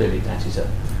 So clearly that is a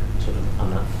sort of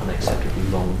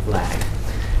unacceptably long lag.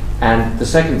 And the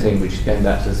second thing, which is going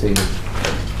back to the theme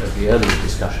of the earlier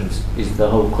discussions, is the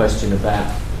whole question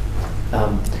about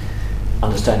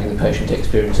understanding the patient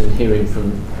experience and hearing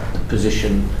from the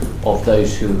position of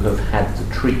those who have had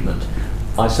the treatment.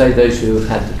 I say those who have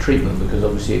had the treatment because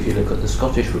obviously if you look at the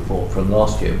Scottish report from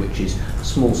last year, which is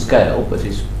small scale but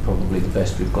is probably the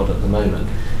best we've got at the moment,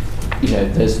 you know,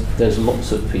 there's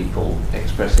lots of people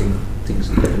expressing things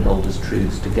that they can hold as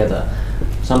truths together.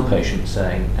 Some patients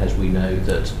saying, as we know,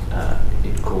 that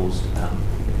it caused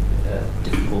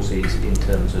difficulties in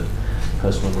terms of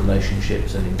personal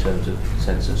relationships and in terms of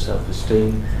sense of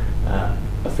self-esteem,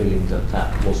 a feeling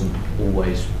that wasn't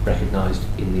always recognised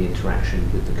in the interaction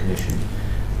with the clinician.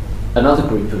 Another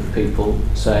group of people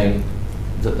saying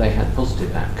that they had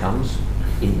positive outcomes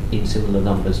in similar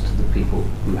numbers to the people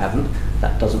who haven't.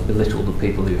 That doesn't belittle the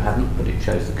people who haven't, but it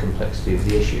shows the complexity of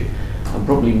the issue. And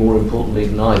probably more importantly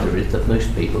than either is that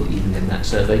most people, even in that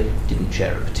survey, didn't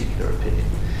share a particular opinion.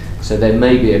 So there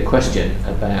may be a question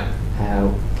about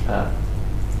how,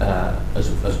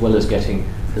 as well as getting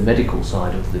the medical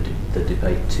side of the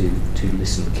debate to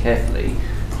listen carefully,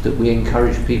 that we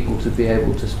encourage people to be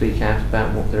able to speak out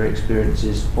about what their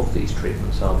experiences of these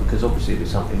treatments are, because obviously with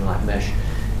something like mesh,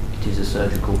 it is a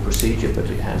surgical procedure, but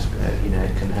it has,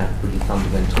 it can have really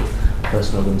fundamental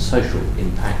personal and social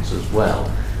impacts as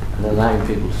well. And allowing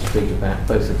people to speak about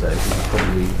both of those is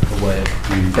probably a way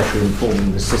of better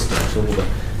informing the system. So all the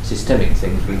systemic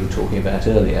things we were talking about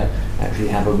earlier actually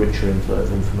have a richer inflow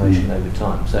of information over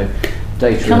time. So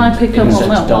data Can I pick up on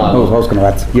that dialogue. I was going to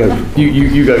add.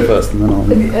 You go first, and then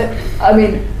I'll. I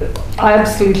mean, I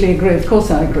absolutely agree. Of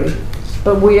course, I agree.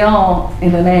 But we are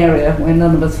in an area where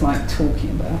none of us like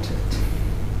talking about it.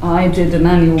 I did an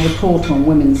annual report on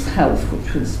women's health,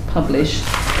 which was published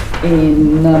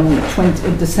in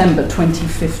December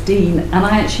 2015, and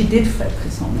I actually did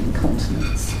focus on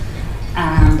incontinence.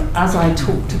 And as I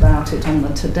talked about it on the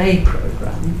Today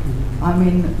programme, I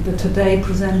mean, the Today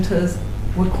presenters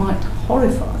were quite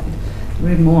horrified,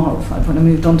 really more horrified when I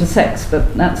moved on to sex,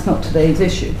 but that's not today's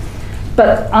issue.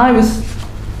 But I was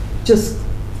just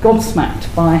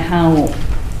gobsmacked by how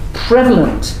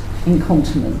prevalent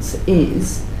incontinence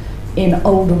is in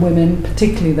older women,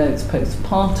 particularly those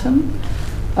postpartum,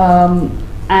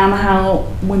 and how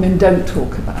women don't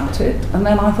talk about it. And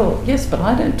then I thought, yes, but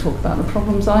I don't talk about the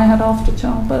problems I had after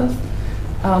childbirth.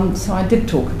 So I did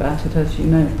talk about it, as you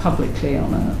know, publicly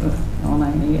on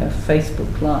a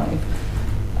Facebook Live,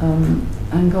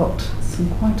 and got some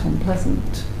quite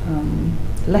unpleasant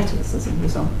letters as a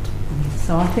result.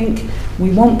 So I think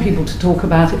we want people to talk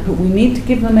about it, but we need to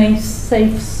give them a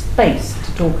safe space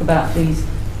to talk about these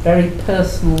very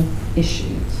personal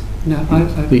issues. No,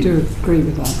 I do agree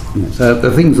with that. Yeah, so the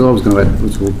things that I was going to add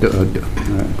was a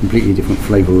completely different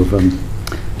flavour of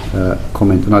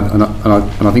comment, and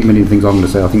I think many of the things I'm going to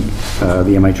say, I think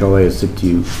the MHRA has said to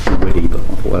you already, but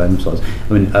I thought I'd emphasise.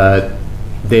 I mean,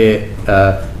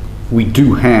 we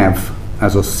do have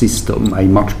as a system, a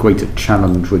much greater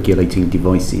challenge regulating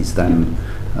devices than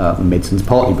medicines,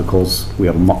 partly because we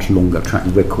have a much longer track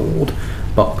record,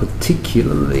 but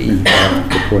particularly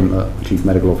the point that the Chief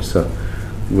Medical Officer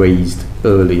raised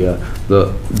earlier,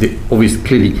 obviously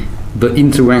clearly the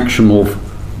interaction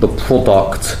of the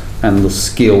product and the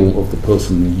skill of the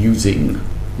person using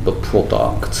the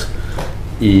product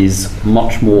is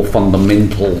much more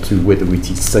fundamental to whether it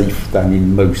is safe than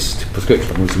in most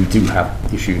prescriptions. Obviously, we do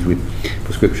have issues with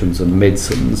prescriptions and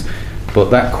medicines, but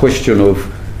that question of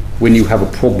when you have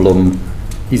a problem,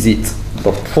 is it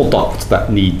the product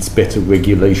that needs better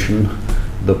regulation,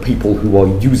 the people who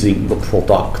are using the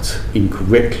product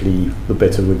incorrectly, the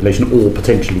better regulation, or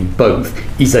potentially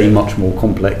both, is a much more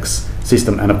complex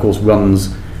system, and of course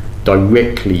runs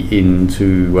directly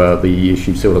into the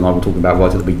issue Cyril and I were talking about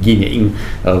right at the beginning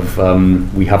of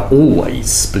we have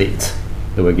always split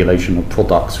the regulation of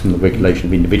products from the regulation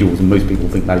of individuals, and most people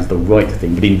think that is the right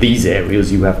thing, but in these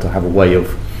areas you have to have a way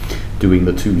of doing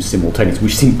the two simultaneously,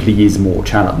 which simply is more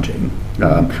challenging,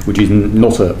 which is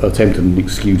not an attempt and an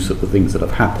excuse at the things that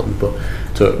have happened, but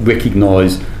to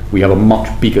recognise we have a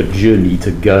much bigger journey to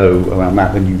go around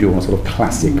that than you do on a sort of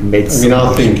classic medicine. I mean,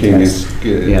 our thinking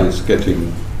is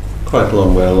getting quite a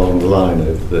long way along the line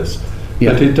over this,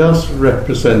 but it does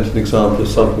represent an example of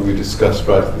something we discussed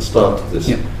right at the start of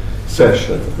this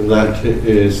session, and that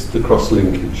is the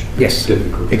cross-linkage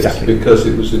difficulties. Exactly. Because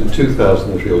it was in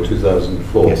 2003 or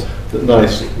 2004 that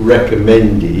NICE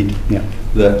recommended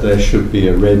that there should be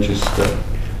a register.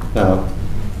 Now,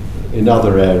 in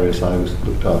other areas, I was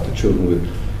looked after children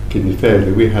with kidney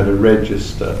failure, we had a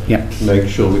register to make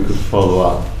sure we could follow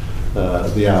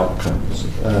up the outcomes.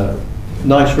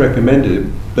 NICE recommended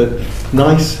it, but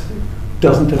NICE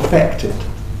doesn't affect it.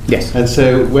 Yes. And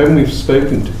so when we've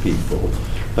spoken to people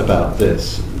about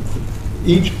this,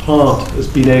 each part has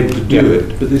been able to do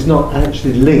it, but it's not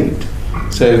actually linked.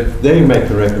 So they make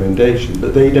a recommendation,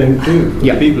 but they don't do.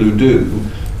 The people who do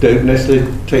don't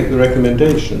necessarily take the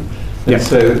recommendation. And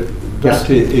so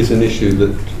that is an issue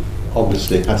that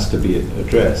obviously has to be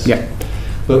addressed.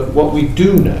 But what we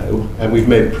do know, and we've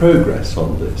made progress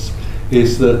on this,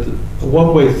 is that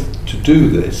one way to do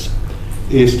this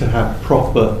is to have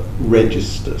proper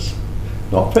registers.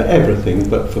 Not for everything,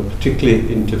 but for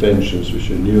particularly interventions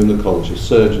which are new, and the College of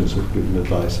Surgeons have given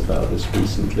advice about this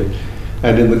recently.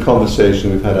 And in the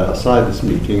conversation we've had outside this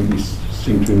meeting, we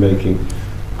seem to be making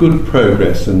good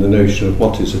progress in the notion of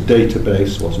what is a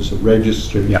database, what is a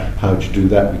registry, how do you do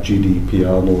that with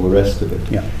GDPR and all the rest of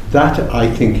it. That, I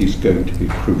think, is going to be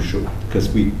crucial, because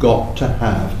we've got to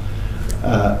have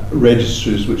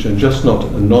registries which are just not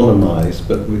anonymised,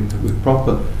 but with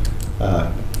proper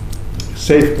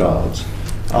safeguards,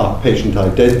 are patient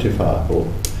identifiable,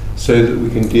 so that we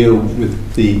can deal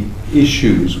with the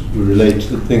issues related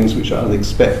to things which are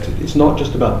unexpected. It's not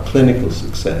just about clinical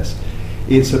success,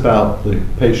 it's about the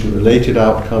patient-related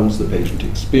outcomes, the patient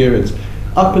experience.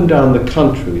 Up and down the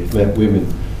country, we've met women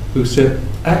who said,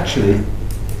 actually,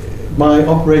 my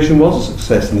operation was a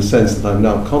success in the sense that I'm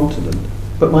now continent,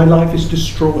 but my life is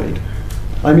destroyed.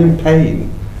 I'm in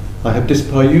pain. I have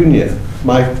dyspareunia.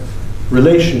 My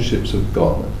relationships have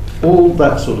gone. All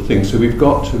that sort of thing. So we've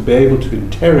got to be able to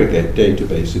interrogate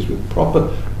databases with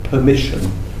proper permission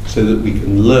so that we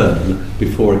can learn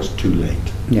before it's too late.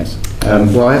 Yes.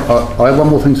 Well, I have one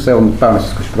more thing to say on the balance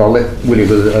discussion, but I'll let William,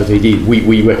 as he did,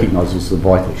 we recognise this as a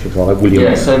vital issue, so I'll let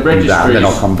William so do that, and then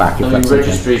I'll come back if that's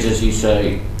registries, as you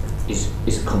say, is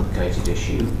a complicated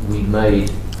issue. We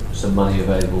made some money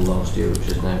available last year, which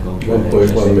has now gone to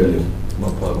 1.1 million.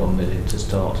 1.1 million to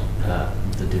start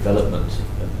the development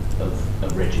of a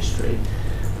registry.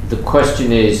 The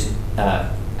question is,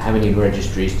 how many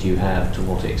registries do you have, to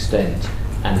what extent,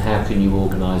 and how can you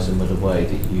organise them in a way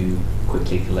that you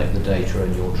quickly collect the data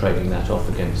and you're trading that off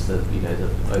against the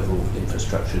overall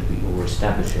infrastructure that you're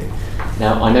establishing.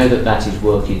 Now, I know that is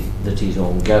work that is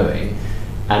ongoing,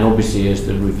 and obviously as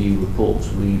the review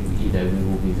reports, we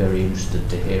will be very interested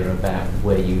to hear about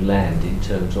where you land in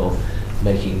terms of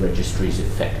making registries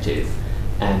effective,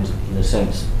 and in a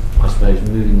sense, I suppose,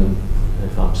 moving them,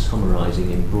 if I'm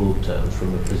summarising in broad terms,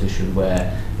 from a position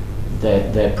where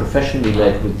they're professionally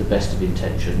led with the best of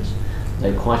intentions.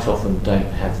 They quite often don't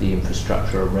have the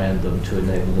infrastructure around them to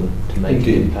enable them to make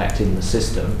an impact in the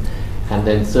system. And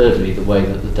then thirdly, the way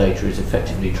that the data is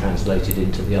effectively translated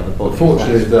into the other bodies.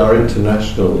 Fortunately, there are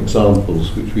international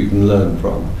examples which we can learn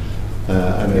from.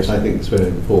 And I think it's very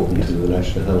important to the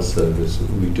National Health Service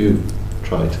that we do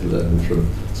try to learn from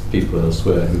people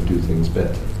elsewhere who do things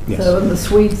better. So, and the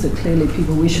Swedes are clearly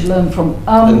people we should learn from.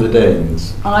 And the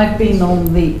Danes. I've been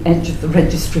on the edge of the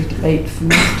registry debate for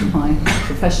most of my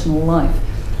professional life.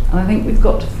 And I think we've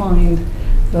got to find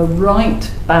the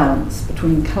right balance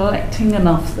between collecting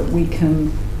enough that we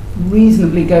can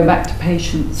reasonably go back to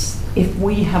patients if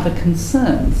we have a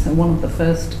concern. So one of the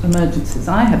first emergencies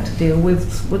I had to deal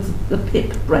with was the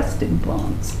PIP breast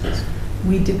implants.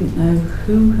 We didn't know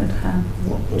who had had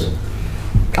what.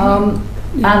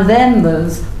 And then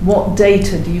there's what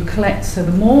data do you collect? So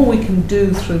the more we can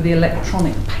do through the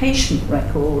electronic patient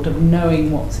record of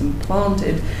knowing what's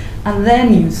implanted, and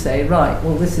then you say, right,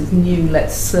 well, this is new,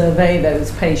 let's survey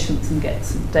those patients and get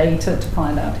some data to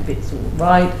find out if it's all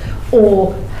right,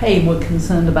 or, hey, we're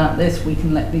concerned about this, we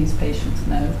can let these patients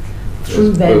know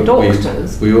through their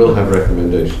doctors. We will have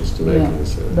recommendations to make in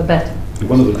this area. The better.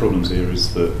 One of the problems here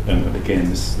is that, and again,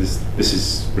 this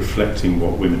is reflecting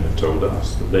what women have told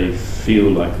us, that they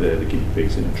feel like they're the guinea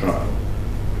pigs in a trial.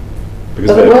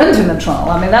 But they weren't in a trial.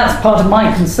 I mean, that's part of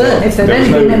my concern. If they'd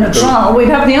only been in a trial, we'd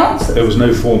have the answer. There was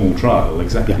no formal trial,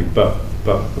 exactly, but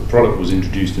the product was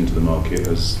introduced into the market,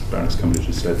 as Baroness Cumberledge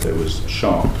has said, there was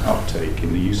sharp uptake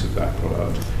in the use of that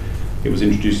product. It was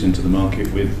introduced into the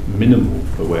market with minimal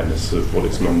awareness of what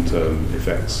its long-term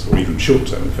effects, or even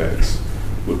short-term effects,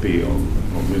 would be on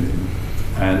women.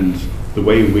 And the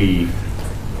way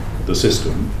the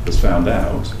system has found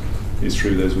out is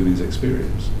through those women's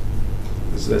experience.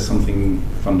 Is there something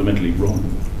fundamentally wrong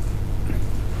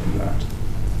in that?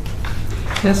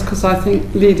 Yes, because I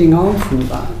think leading on from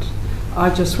that, I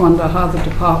just wonder how the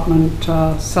department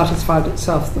satisfied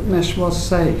itself that mesh was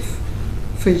safe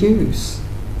for use.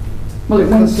 Well, it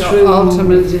went through,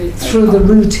 ultimately through the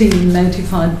routine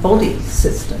notified body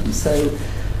system, so...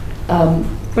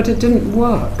 but it didn't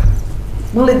work.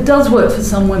 Well, it does work for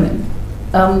some women.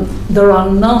 There are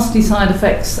nasty side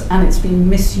effects, and it's been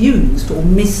misused or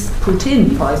put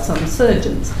in by some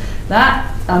surgeons.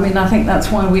 That, I mean, I think that's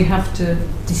why we have to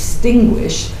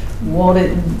distinguish all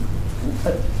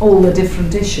the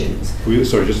different issues.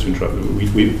 Sorry, just to interrupt.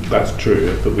 That's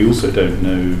true, but we also don't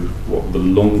know what the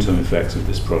long-term effects of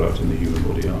this product in the human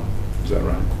body are. Is that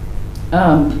right?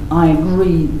 I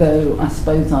agree, though I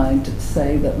suppose I'd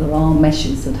say that there are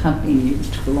meshes that have been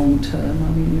used for long term.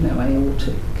 I mean, you know,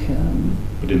 aortic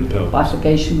but in the pelvis.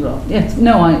 bifurcation graft. Yes,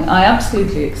 no, I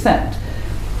absolutely accept.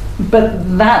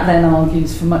 But that then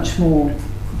argues for much more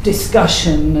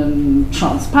discussion and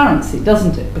transparency,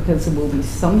 doesn't it? Because there will be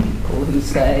some people who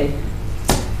say,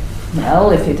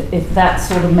 well, if that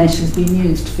sort of mesh has been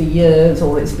used for years,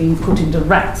 or it's been put into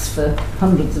rats for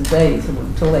hundreds of days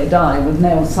until they die with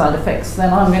no side effects,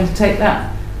 then I'm going to take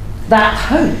that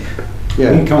hope.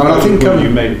 Yeah, and I think you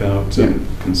made about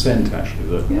consent, actually,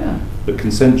 that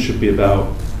consent should be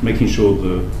about making sure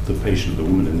the patient, the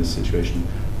woman in this situation,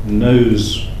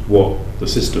 knows what the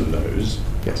system knows,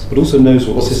 yes, but also knows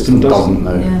what the system doesn't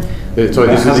know. Yeah. So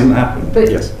this hasn't happened. But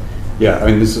yes. Yeah, I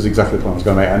mean, this is exactly the point I was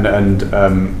going to make,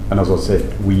 and as I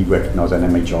said, we recognise, and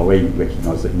MHRA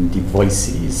recognise that in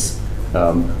devices,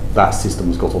 that system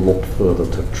has got a lot further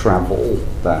to travel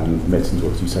than medicines. Or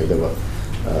as you say, there were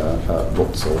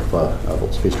lots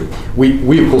of history.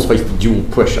 We of course face the dual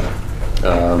pressure.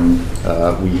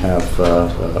 We have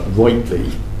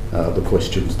rightly the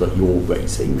questions that you're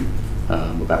raising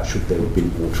about should there have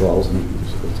been more trials.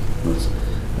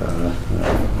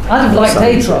 I'd have liked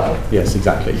a trial. Yes,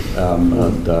 exactly.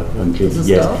 And clearly,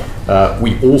 yes.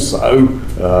 We also,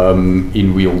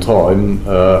 in real time,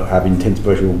 have intense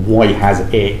pressure of why has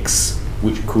X,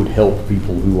 which could help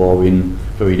people who are in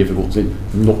very difficult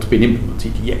situations, not been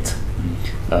implemented yet.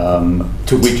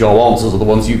 To which our answers are the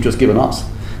ones you've just given us.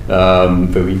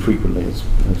 Very frequently, as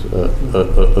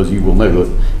you will know, that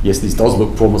yes, this does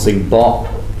look promising, but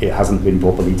it hasn't been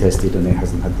properly tested and it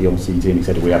hasn't had the RCT and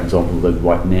etc. We have examples of those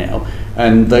right now,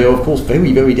 and they are of course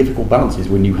very, very difficult balances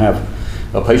when you have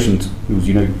a patient who's,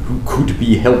 you know, who could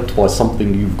be helped by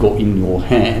something you've got in your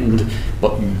hand,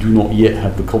 but you do not yet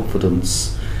have the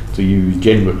confidence to use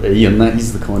generally, and that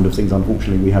is the kind of things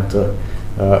unfortunately we have to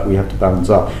balance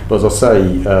up. But as I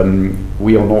say,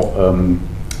 we are not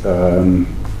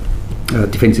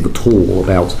defensive at all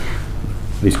about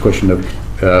this question of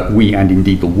we and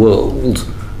indeed the world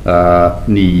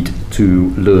need to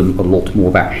learn a lot more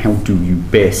about how do you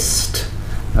best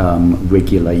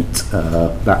regulate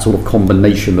that sort of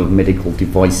combination of medical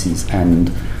devices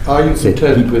and... Are you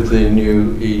content with the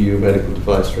new EU medical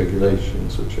device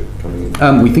regulations which are coming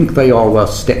in? We think they are a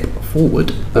step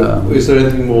forward. Is there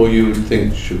anything more you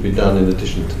think should be done in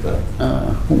addition to that?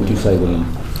 What would you say, William?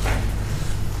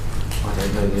 I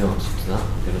don't know the answer to that,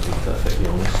 I'm going to be perfectly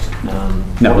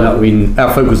honest. No, I mean,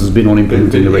 our focus has been on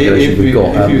implementing the regulations we've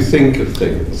got. If you think of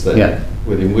things then,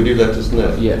 William, would you let us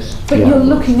know? Yes. But you're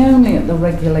looking only at the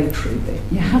regulatory bit.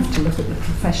 You have to look at the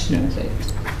professional bit.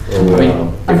 I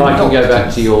mean, if I can go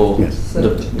back to your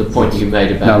the point you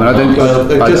made about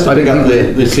just to pick up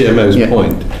the CMO's Yeah.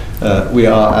 point, we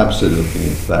are absolutely looking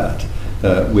at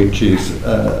that, which is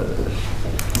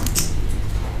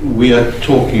we are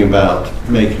talking about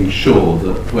making sure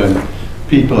that when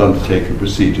people undertake a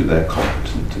procedure, they're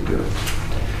competent to do it,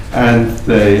 and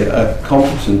they are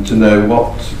competent to know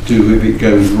what to do if it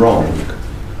goes wrong,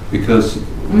 because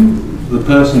the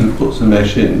person who puts the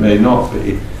mesh in may not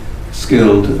be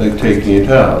skilled at taking it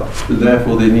out, but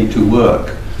therefore they need to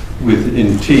work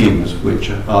within teams which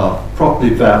are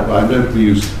properly I don't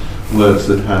use words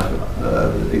that have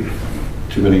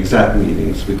too many exact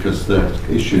meanings because there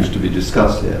are issues to be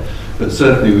discussed here, but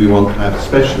certainly we want to have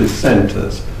specialist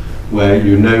centres where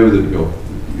you know that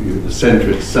the centre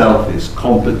itself is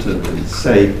competent and it's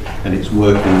safe and it's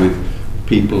working with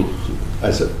people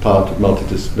as a part of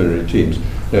multidisciplinary teams.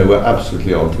 No, we're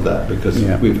absolutely onto that because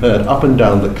we've heard up and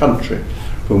down the country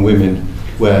from women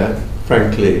where,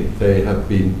 frankly, they have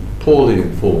been poorly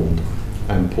informed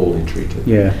and poorly treated.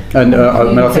 Yeah, and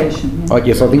I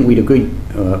think we'd agree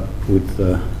with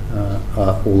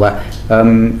all that.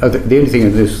 The only thing,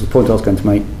 and this is the point I was going to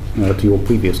make to your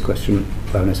previous question,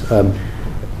 Baroness,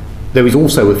 there is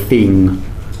also a thing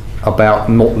about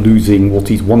not losing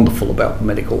what is wonderful about the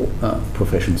medical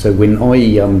profession. So when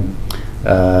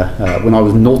I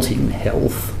was not in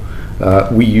health,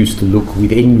 we used to look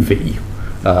with envy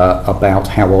about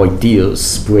how ideas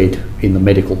spread in the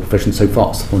medical profession so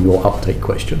fast, on your uptake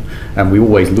question. And we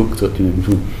always looked at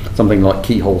something like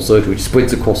keyhole surgery, which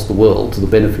spreads across the world to the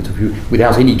benefit of you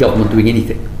without any government doing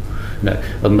anything.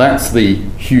 And that's the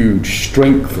huge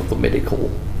strength of the medical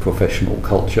professional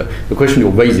culture. The question you're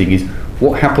raising is,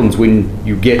 what happens when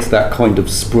you get that kind of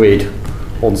spread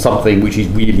on something which is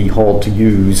really hard to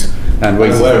use and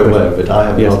raises... I'm aware of it. I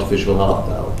have an artificial heart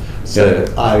now, so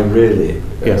I really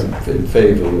am in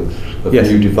favour of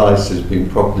new devices being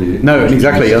properly... No,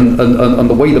 exactly, and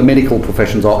the way the medical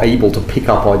professions are able to pick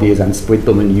up ideas and spread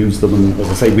them and use them, and as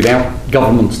I say, without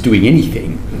governments doing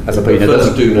anything, as opposed to...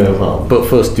 First do no harm. But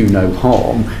first do no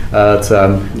harm.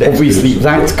 Obviously,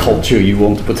 that culture you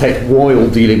want to protect while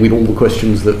dealing with all the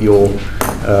questions that you're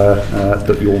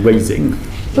raising.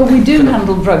 But we do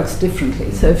handle drugs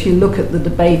differently. So if you look at the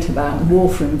debate about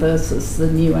warfarin versus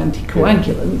the new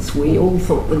anticoagulants, we all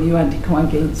thought the new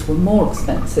anticoagulants were more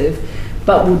expensive,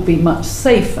 but would be much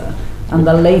safer. And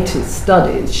the latest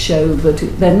studies show that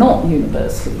they're not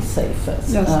universally safer.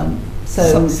 Yes.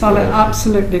 So I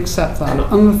absolutely accept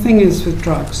that. And the thing is with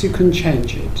drugs, you can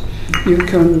change it. You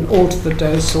can alter the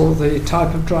dose or the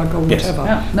type of drug or whatever.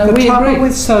 Yeah. No, the trouble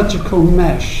with surgical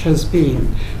mesh has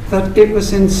been that it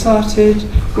was inserted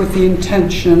with the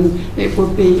intention it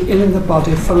would be in the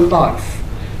body for life.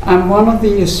 And one of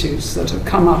the issues that have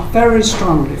come up very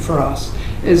strongly for us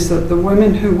is that the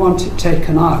women who want it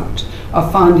taken out are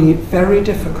finding it very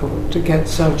difficult to get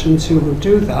surgeons who will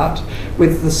do that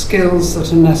with the skills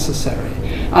that are necessary.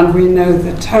 And we know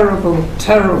the terrible,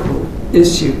 terrible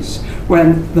issues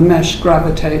when the mesh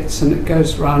gravitates and it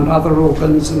goes around other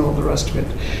organs and all the rest of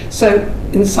it. So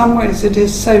in some ways it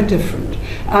is so different.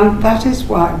 And that is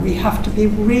why we have to be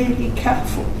really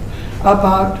careful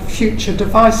about future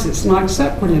devices. And I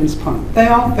accept William's point, they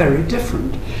are very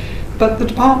different. But the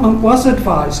department was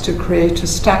advised to create a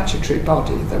statutory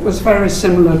body that was very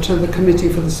similar to the Committee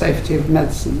for the Safety of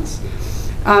Medicines.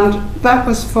 And that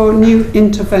was for new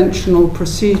interventional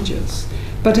procedures.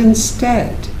 But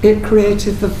instead, it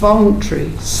created the voluntary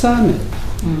CERNIP.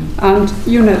 And,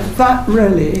 that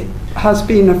really has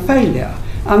been a failure.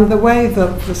 And the way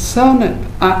that the CERNIP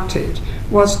acted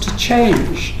was to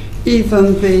change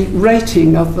even the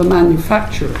rating of the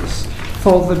manufacturers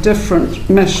for the different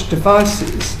mesh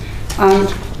devices.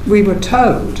 And we were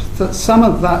told that some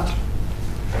of that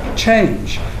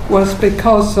change was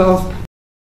because of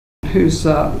whose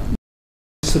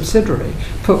subsidiary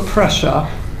put pressure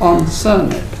on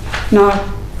CERNIP. Now,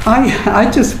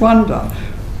 I just wonder,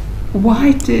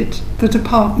 why did the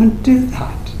department do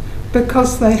that?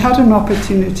 Because they had an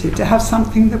opportunity to have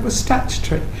something that was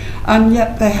statutory, and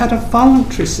yet they had a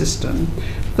voluntary system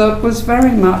that was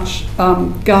very much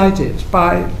guided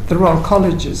by the Royal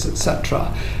Colleges, etc.,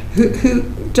 who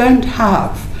don't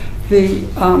have the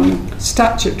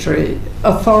statutory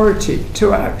authority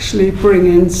to actually bring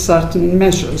in certain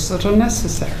measures that are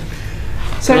necessary.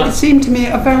 So it seemed to me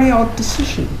a very odd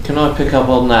decision. Can I pick up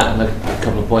on that and a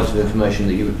couple of points of information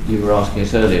that you were asking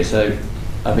us earlier? So,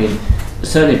 I mean,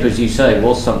 CERNIP, as you say,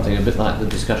 was something a bit like the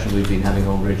discussion we've been having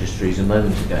on registries a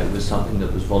moment ago, was something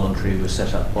that was voluntary, was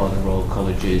set up by the Royal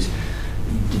Colleges,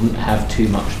 didn't have too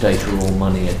much data or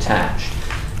money attached.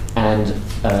 and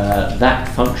that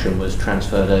function was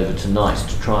transferred over to NICE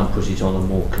to try and put it on a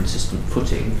more consistent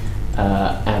footing,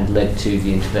 and led to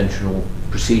the interventional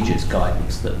procedures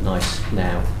guidance that NICE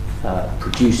now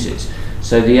produces.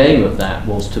 So the aim of that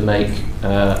was to make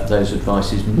those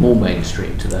advices more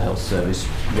mainstream to the health service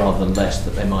rather than less,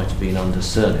 that they might have been under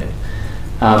CERNIP.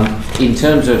 In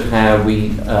terms of how we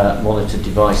monitor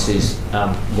devices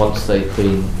once they've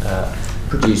been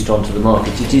produced onto the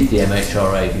market, it is the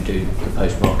MHRA who do the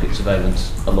post-market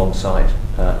surveillance alongside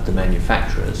the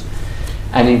manufacturers.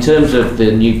 And in terms of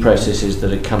the new processes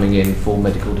that are coming in for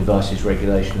medical devices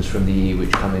regulations from the EU,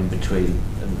 which come in between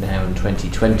now and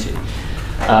 2020,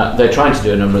 they're trying to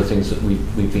do a number of things that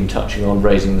we've been touching on,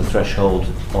 raising the threshold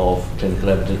of clinical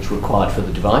evidence required for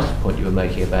the device, the point you were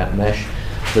making about mesh,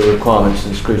 the requirements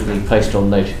and scrutiny placed on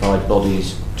notified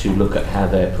bodies to look at how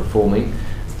they're performing,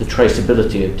 the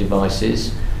traceability of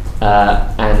devices,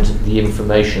 and the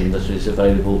information that is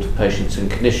available to patients and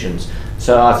clinicians.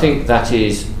 So I think that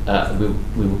is, we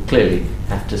will clearly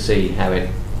have to see how it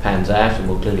pans out, and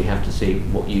we'll clearly have to see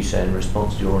what you say in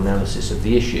response to your analysis of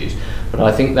the issues. But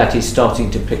I think that is starting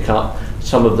to pick up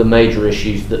some of the major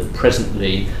issues that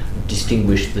presently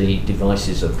distinguish the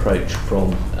devices approach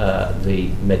from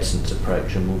the medicines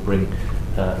approach, and will bring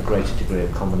a greater degree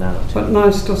of commonality. But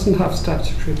NICE doesn't have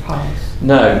statutory powers.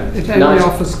 No. It only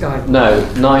offers guidance.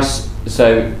 No, NICE,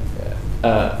 so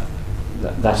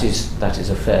that is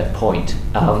a fair point.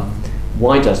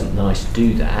 Why doesn't NICE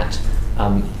do that?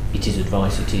 It is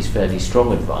advice, it is fairly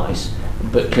strong advice,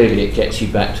 but clearly it gets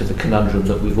you back to the conundrum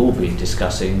that we've all been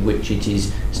discussing, which it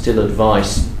is still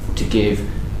advice to give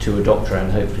to a doctor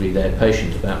and hopefully their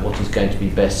patient about what is going to be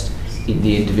best in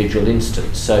the individual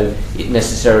instance. So it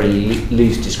necessarily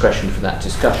leaves discretion for that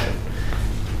discussion.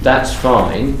 That's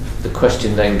fine. The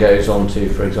question then goes on to,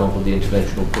 for example, the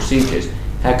interventional procedures.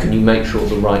 How can you make sure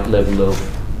the right level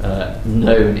of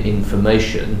known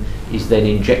information is then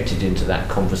injected into that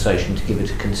conversation to give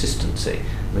it a consistency?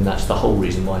 I mean, that's the whole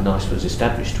reason why NICE was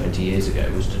established 20 years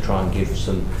ago, was to try and give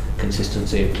some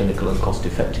consistency of clinical and cost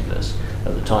effectiveness.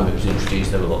 At the time it was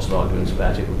introduced, there were lots of arguments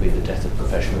about it would be the death of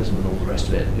professionalism and all the rest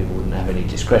of it, and people wouldn't have any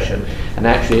discretion. And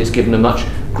actually it's given a much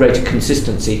greater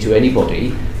consistency to anybody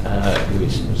who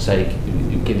is, say,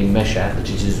 giving mesh out, that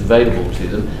it is available to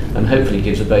them, and hopefully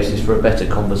gives a basis for a better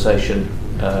conversation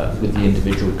with the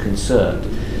individual concerned.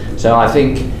 So I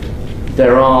think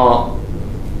there are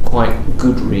quite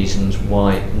good reasons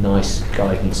why NICE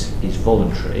guidance is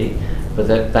voluntary, but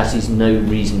that is no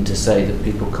reason to say that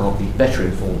people can't be better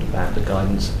informed about the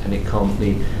guidance, and it can't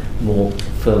be more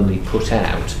firmly put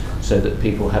out so that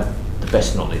people have the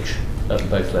best knowledge at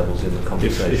both levels in the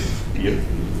conversation.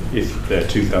 If their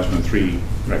 2003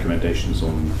 recommendations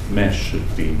on mesh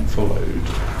had been followed,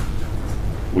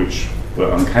 which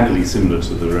were uncannily similar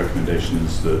to the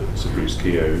recommendations that Sir Bruce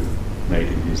Keogh made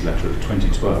in his letter of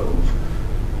 2012,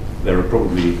 there are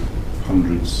probably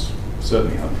hundreds,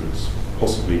 certainly hundreds,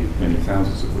 possibly many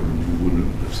thousands of women who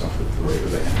wouldn't have suffered the way that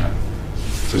they have.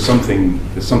 So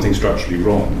there's something structurally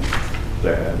wrong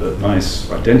there, that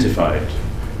NICE identified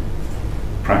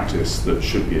practice that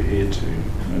should be adhered to,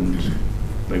 and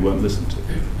they weren't listened to.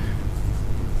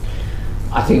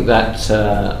 I think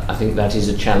that is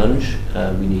a challenge.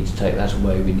 We need to take that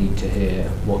away. We need to hear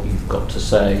what you've got to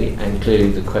say, and clearly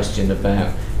the question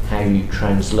about how you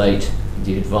translate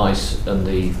the advice and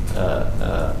the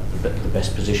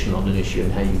best position on an issue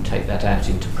and how you take that out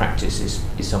into practice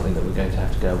is something that we're going to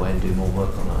have to go away and do more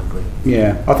work on. I agree.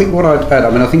 Yeah, I think what I'd add,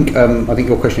 I think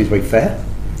your question is very fair.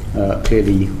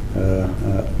 Clearly,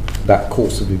 that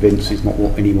course of events is not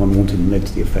what anyone wanted and led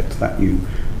to the effect that you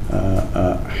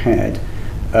had.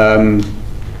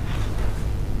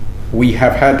 We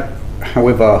have had,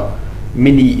 however,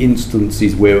 many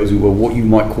instances where, as it were, what you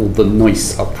might call the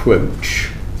NICE approach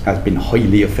has been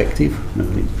highly effective.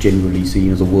 It's generally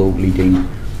seen as a world-leading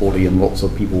body, and lots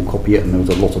of people copy it, and there was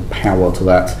a lot of power to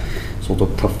that sort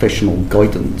of professional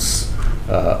guidance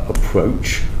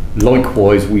approach.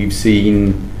 Likewise, we've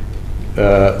seen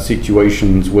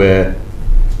situations where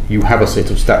you have a set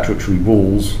of statutory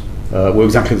rules where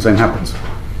exactly the same happens.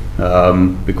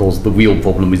 Because the real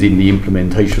problem is in the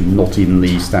implementation, not in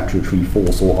the statutory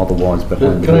force or otherwise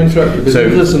behind. Can I interrupt you? Because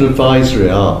if there's an advisory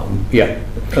arm,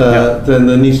 then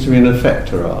there needs to be an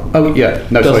effector arm. Oh yeah,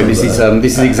 no, sorry. This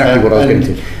is exactly what I was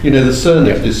getting to. You know, the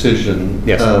CERNIP decision.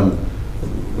 Yes.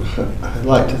 I'd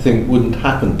like to think wouldn't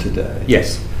happen today.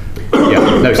 Yes.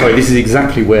 Yeah. No, sorry. This is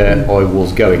exactly where I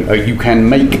was going. You can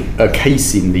make a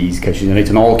case in these cases, and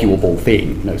it's an arguable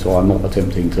thing. So I'm not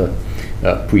attempting to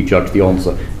prejudge the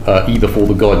answer, either for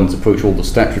the guidance approach or the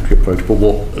statutory approach. But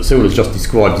what Cyril has just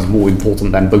described is more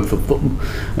important than both of them,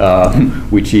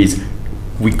 which is,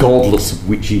 regardless of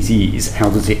which it is, how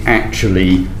does it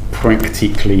actually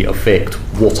practically affect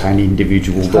what an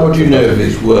individual does? How do you know if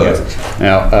it's worked?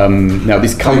 Yes. Now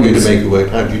this comes... How are you going to make it work?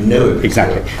 How do you know if it's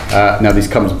exactly. worked? Now this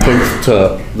comes both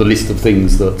to the list of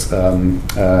things that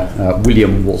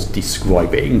William was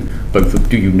describing, both of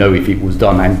do you know if it was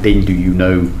done, and then do you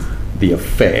know the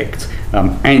effect,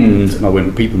 and I won't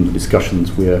repeat them, the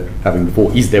discussions we're having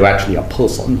before, is there actually a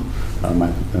person,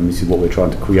 and this is what we're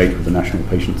trying to create with the National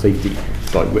Patient Safety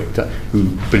Director,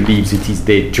 who believes it is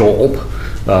their job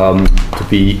to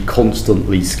be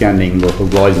constantly scanning the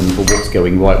horizon for what's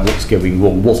going right, what's going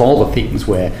wrong, what are the things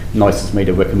where NICE has made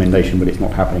a recommendation but it's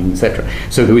not happening, etc.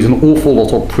 So there is an awful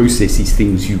lot of processes,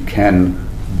 things you can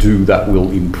do that will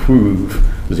improve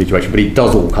the situation, but it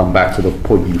does all come back to the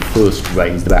point you first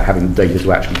raised about having the data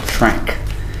to actually track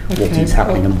what is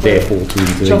happening and therefore to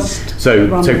intervene.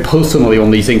 So personally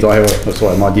on these things, I have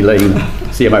sorry, am I delaying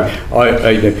CMO?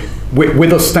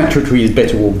 Whether statutory is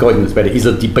better or guidance is better is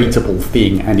a debatable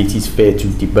thing, and it is fair to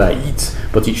debate,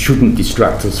 but it shouldn't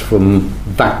distract us from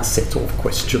that set of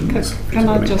questions. Can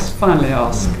I just finally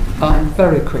ask,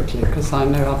 very quickly, because I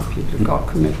know other people have got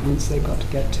commitments they've got to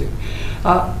get to.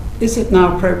 Is it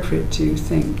now appropriate, do you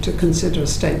think, to consider a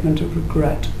statement of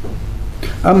regret?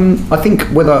 I think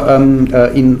whether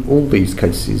in all these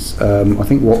cases, I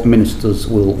think what ministers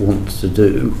will want to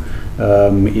do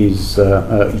is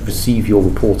receive your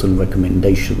report and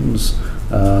recommendations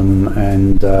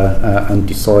and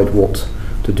decide what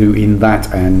to do in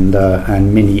that and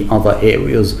many other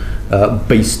areas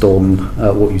based on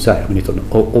what you say. I mean, it's an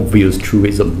obvious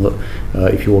truism that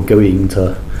if you're going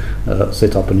to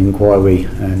set up an inquiry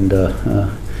and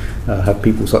have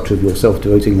people such as yourself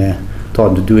devoting their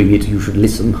time to doing it, you should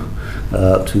listen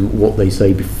to what they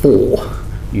say before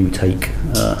you take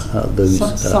those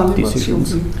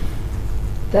decisions.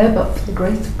 There, but for the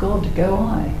grace of God, go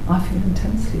I feel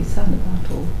intensely sad about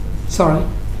all this. Sorry?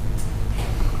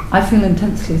 I feel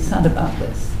intensely sad about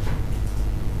this.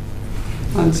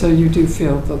 And so you do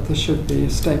feel that there should be a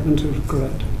statement of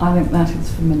regret? I think that is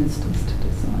for ministers to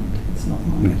decide. It's not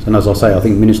mine. Yes, and as I say, I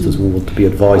think ministers will want to be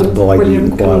advised by William,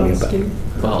 the inquiry about it.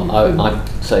 Well, I'd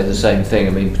say the same thing.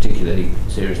 I mean, particularly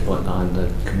serious point behind the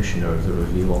Commissioner of the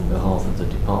review on behalf of the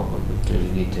department. We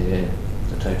clearly need to hear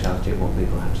the totality of what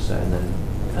people have to say, and then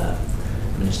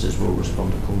ministers will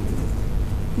respond accordingly.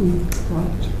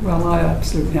 Right. Well, I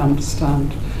absolutely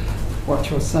understand what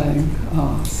you're saying,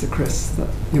 Sir Chris, that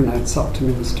it's up to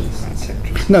ministers, etc.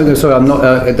 No, sorry, I'm not,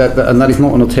 and that is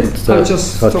not an attempt to... I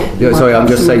just thought sorry, I'm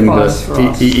just saying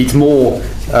that it's more...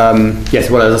 yes,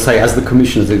 well, as I say, as the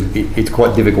commissioners, it's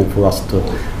quite difficult for us to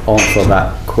answer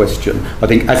that question. I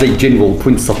think as a general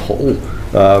principle,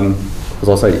 as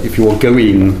I say, if you're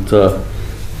going to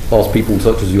ask people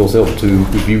such as yourself to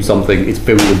review something, it's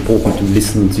very important to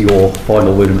listen to your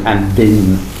final word and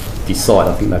then decide.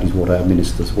 I think that is what our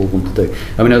ministers will want to do.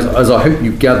 I mean, as I hope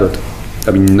you've gathered,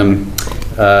 I mean,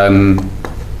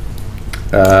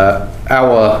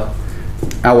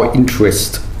 our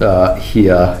interest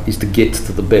here is to get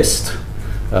to the best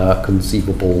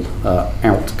conceivable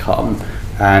outcome,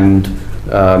 and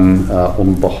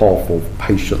on behalf of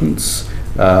patients.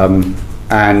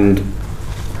 And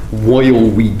while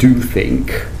we do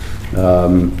think,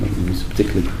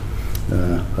 particularly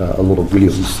a lot of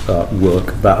William's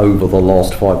work, that over the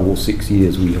last 5 or 6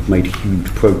 years we have made huge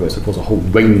progress across a whole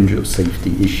range of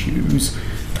safety issues,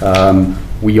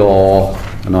 we are,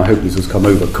 and I hope this has come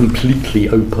over, completely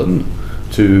open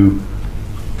to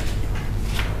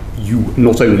you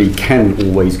not only can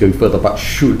always go further, but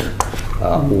should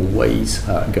always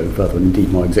go further. And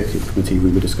indeed, my executive committee,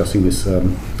 we were discussing this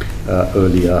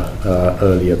earlier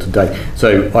today.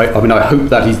 So, I mean, I hope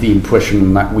that is the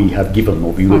impression that we have given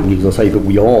of you. And as I say, that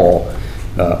we are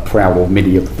proud of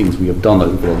many of the things we have done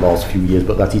over the last few years,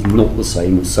 but that is not the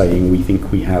same as saying we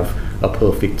think we have a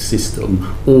perfect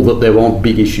system, or that there aren't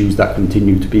big issues that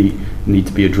continue to need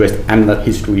to be addressed, and that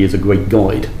history is a great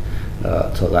guide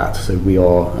to that. So we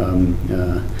are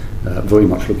very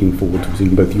much looking forward to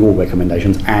seeing both your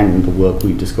recommendations and the work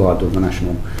we've described of the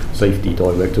National Safety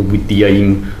Director, with the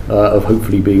aim of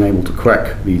hopefully being able to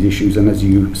crack these issues, and as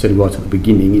you said right at the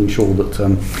beginning, ensure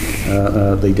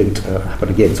that they don't happen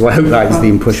again. So I hope that is the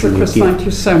impression. Chris, thank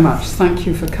you so much. Thank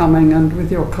you for coming, and with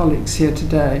your colleagues here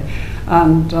today.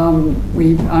 And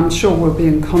I'm sure we'll be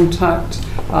in contact,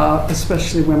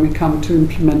 especially when we come to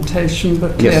implementation,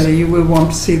 but clearly you will want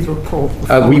to see the report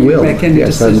before we will make any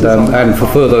decisions and for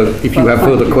further, if you have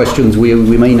further questions, we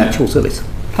remain at your service.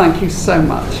 Thank you so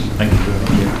much. Thank you very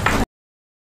much.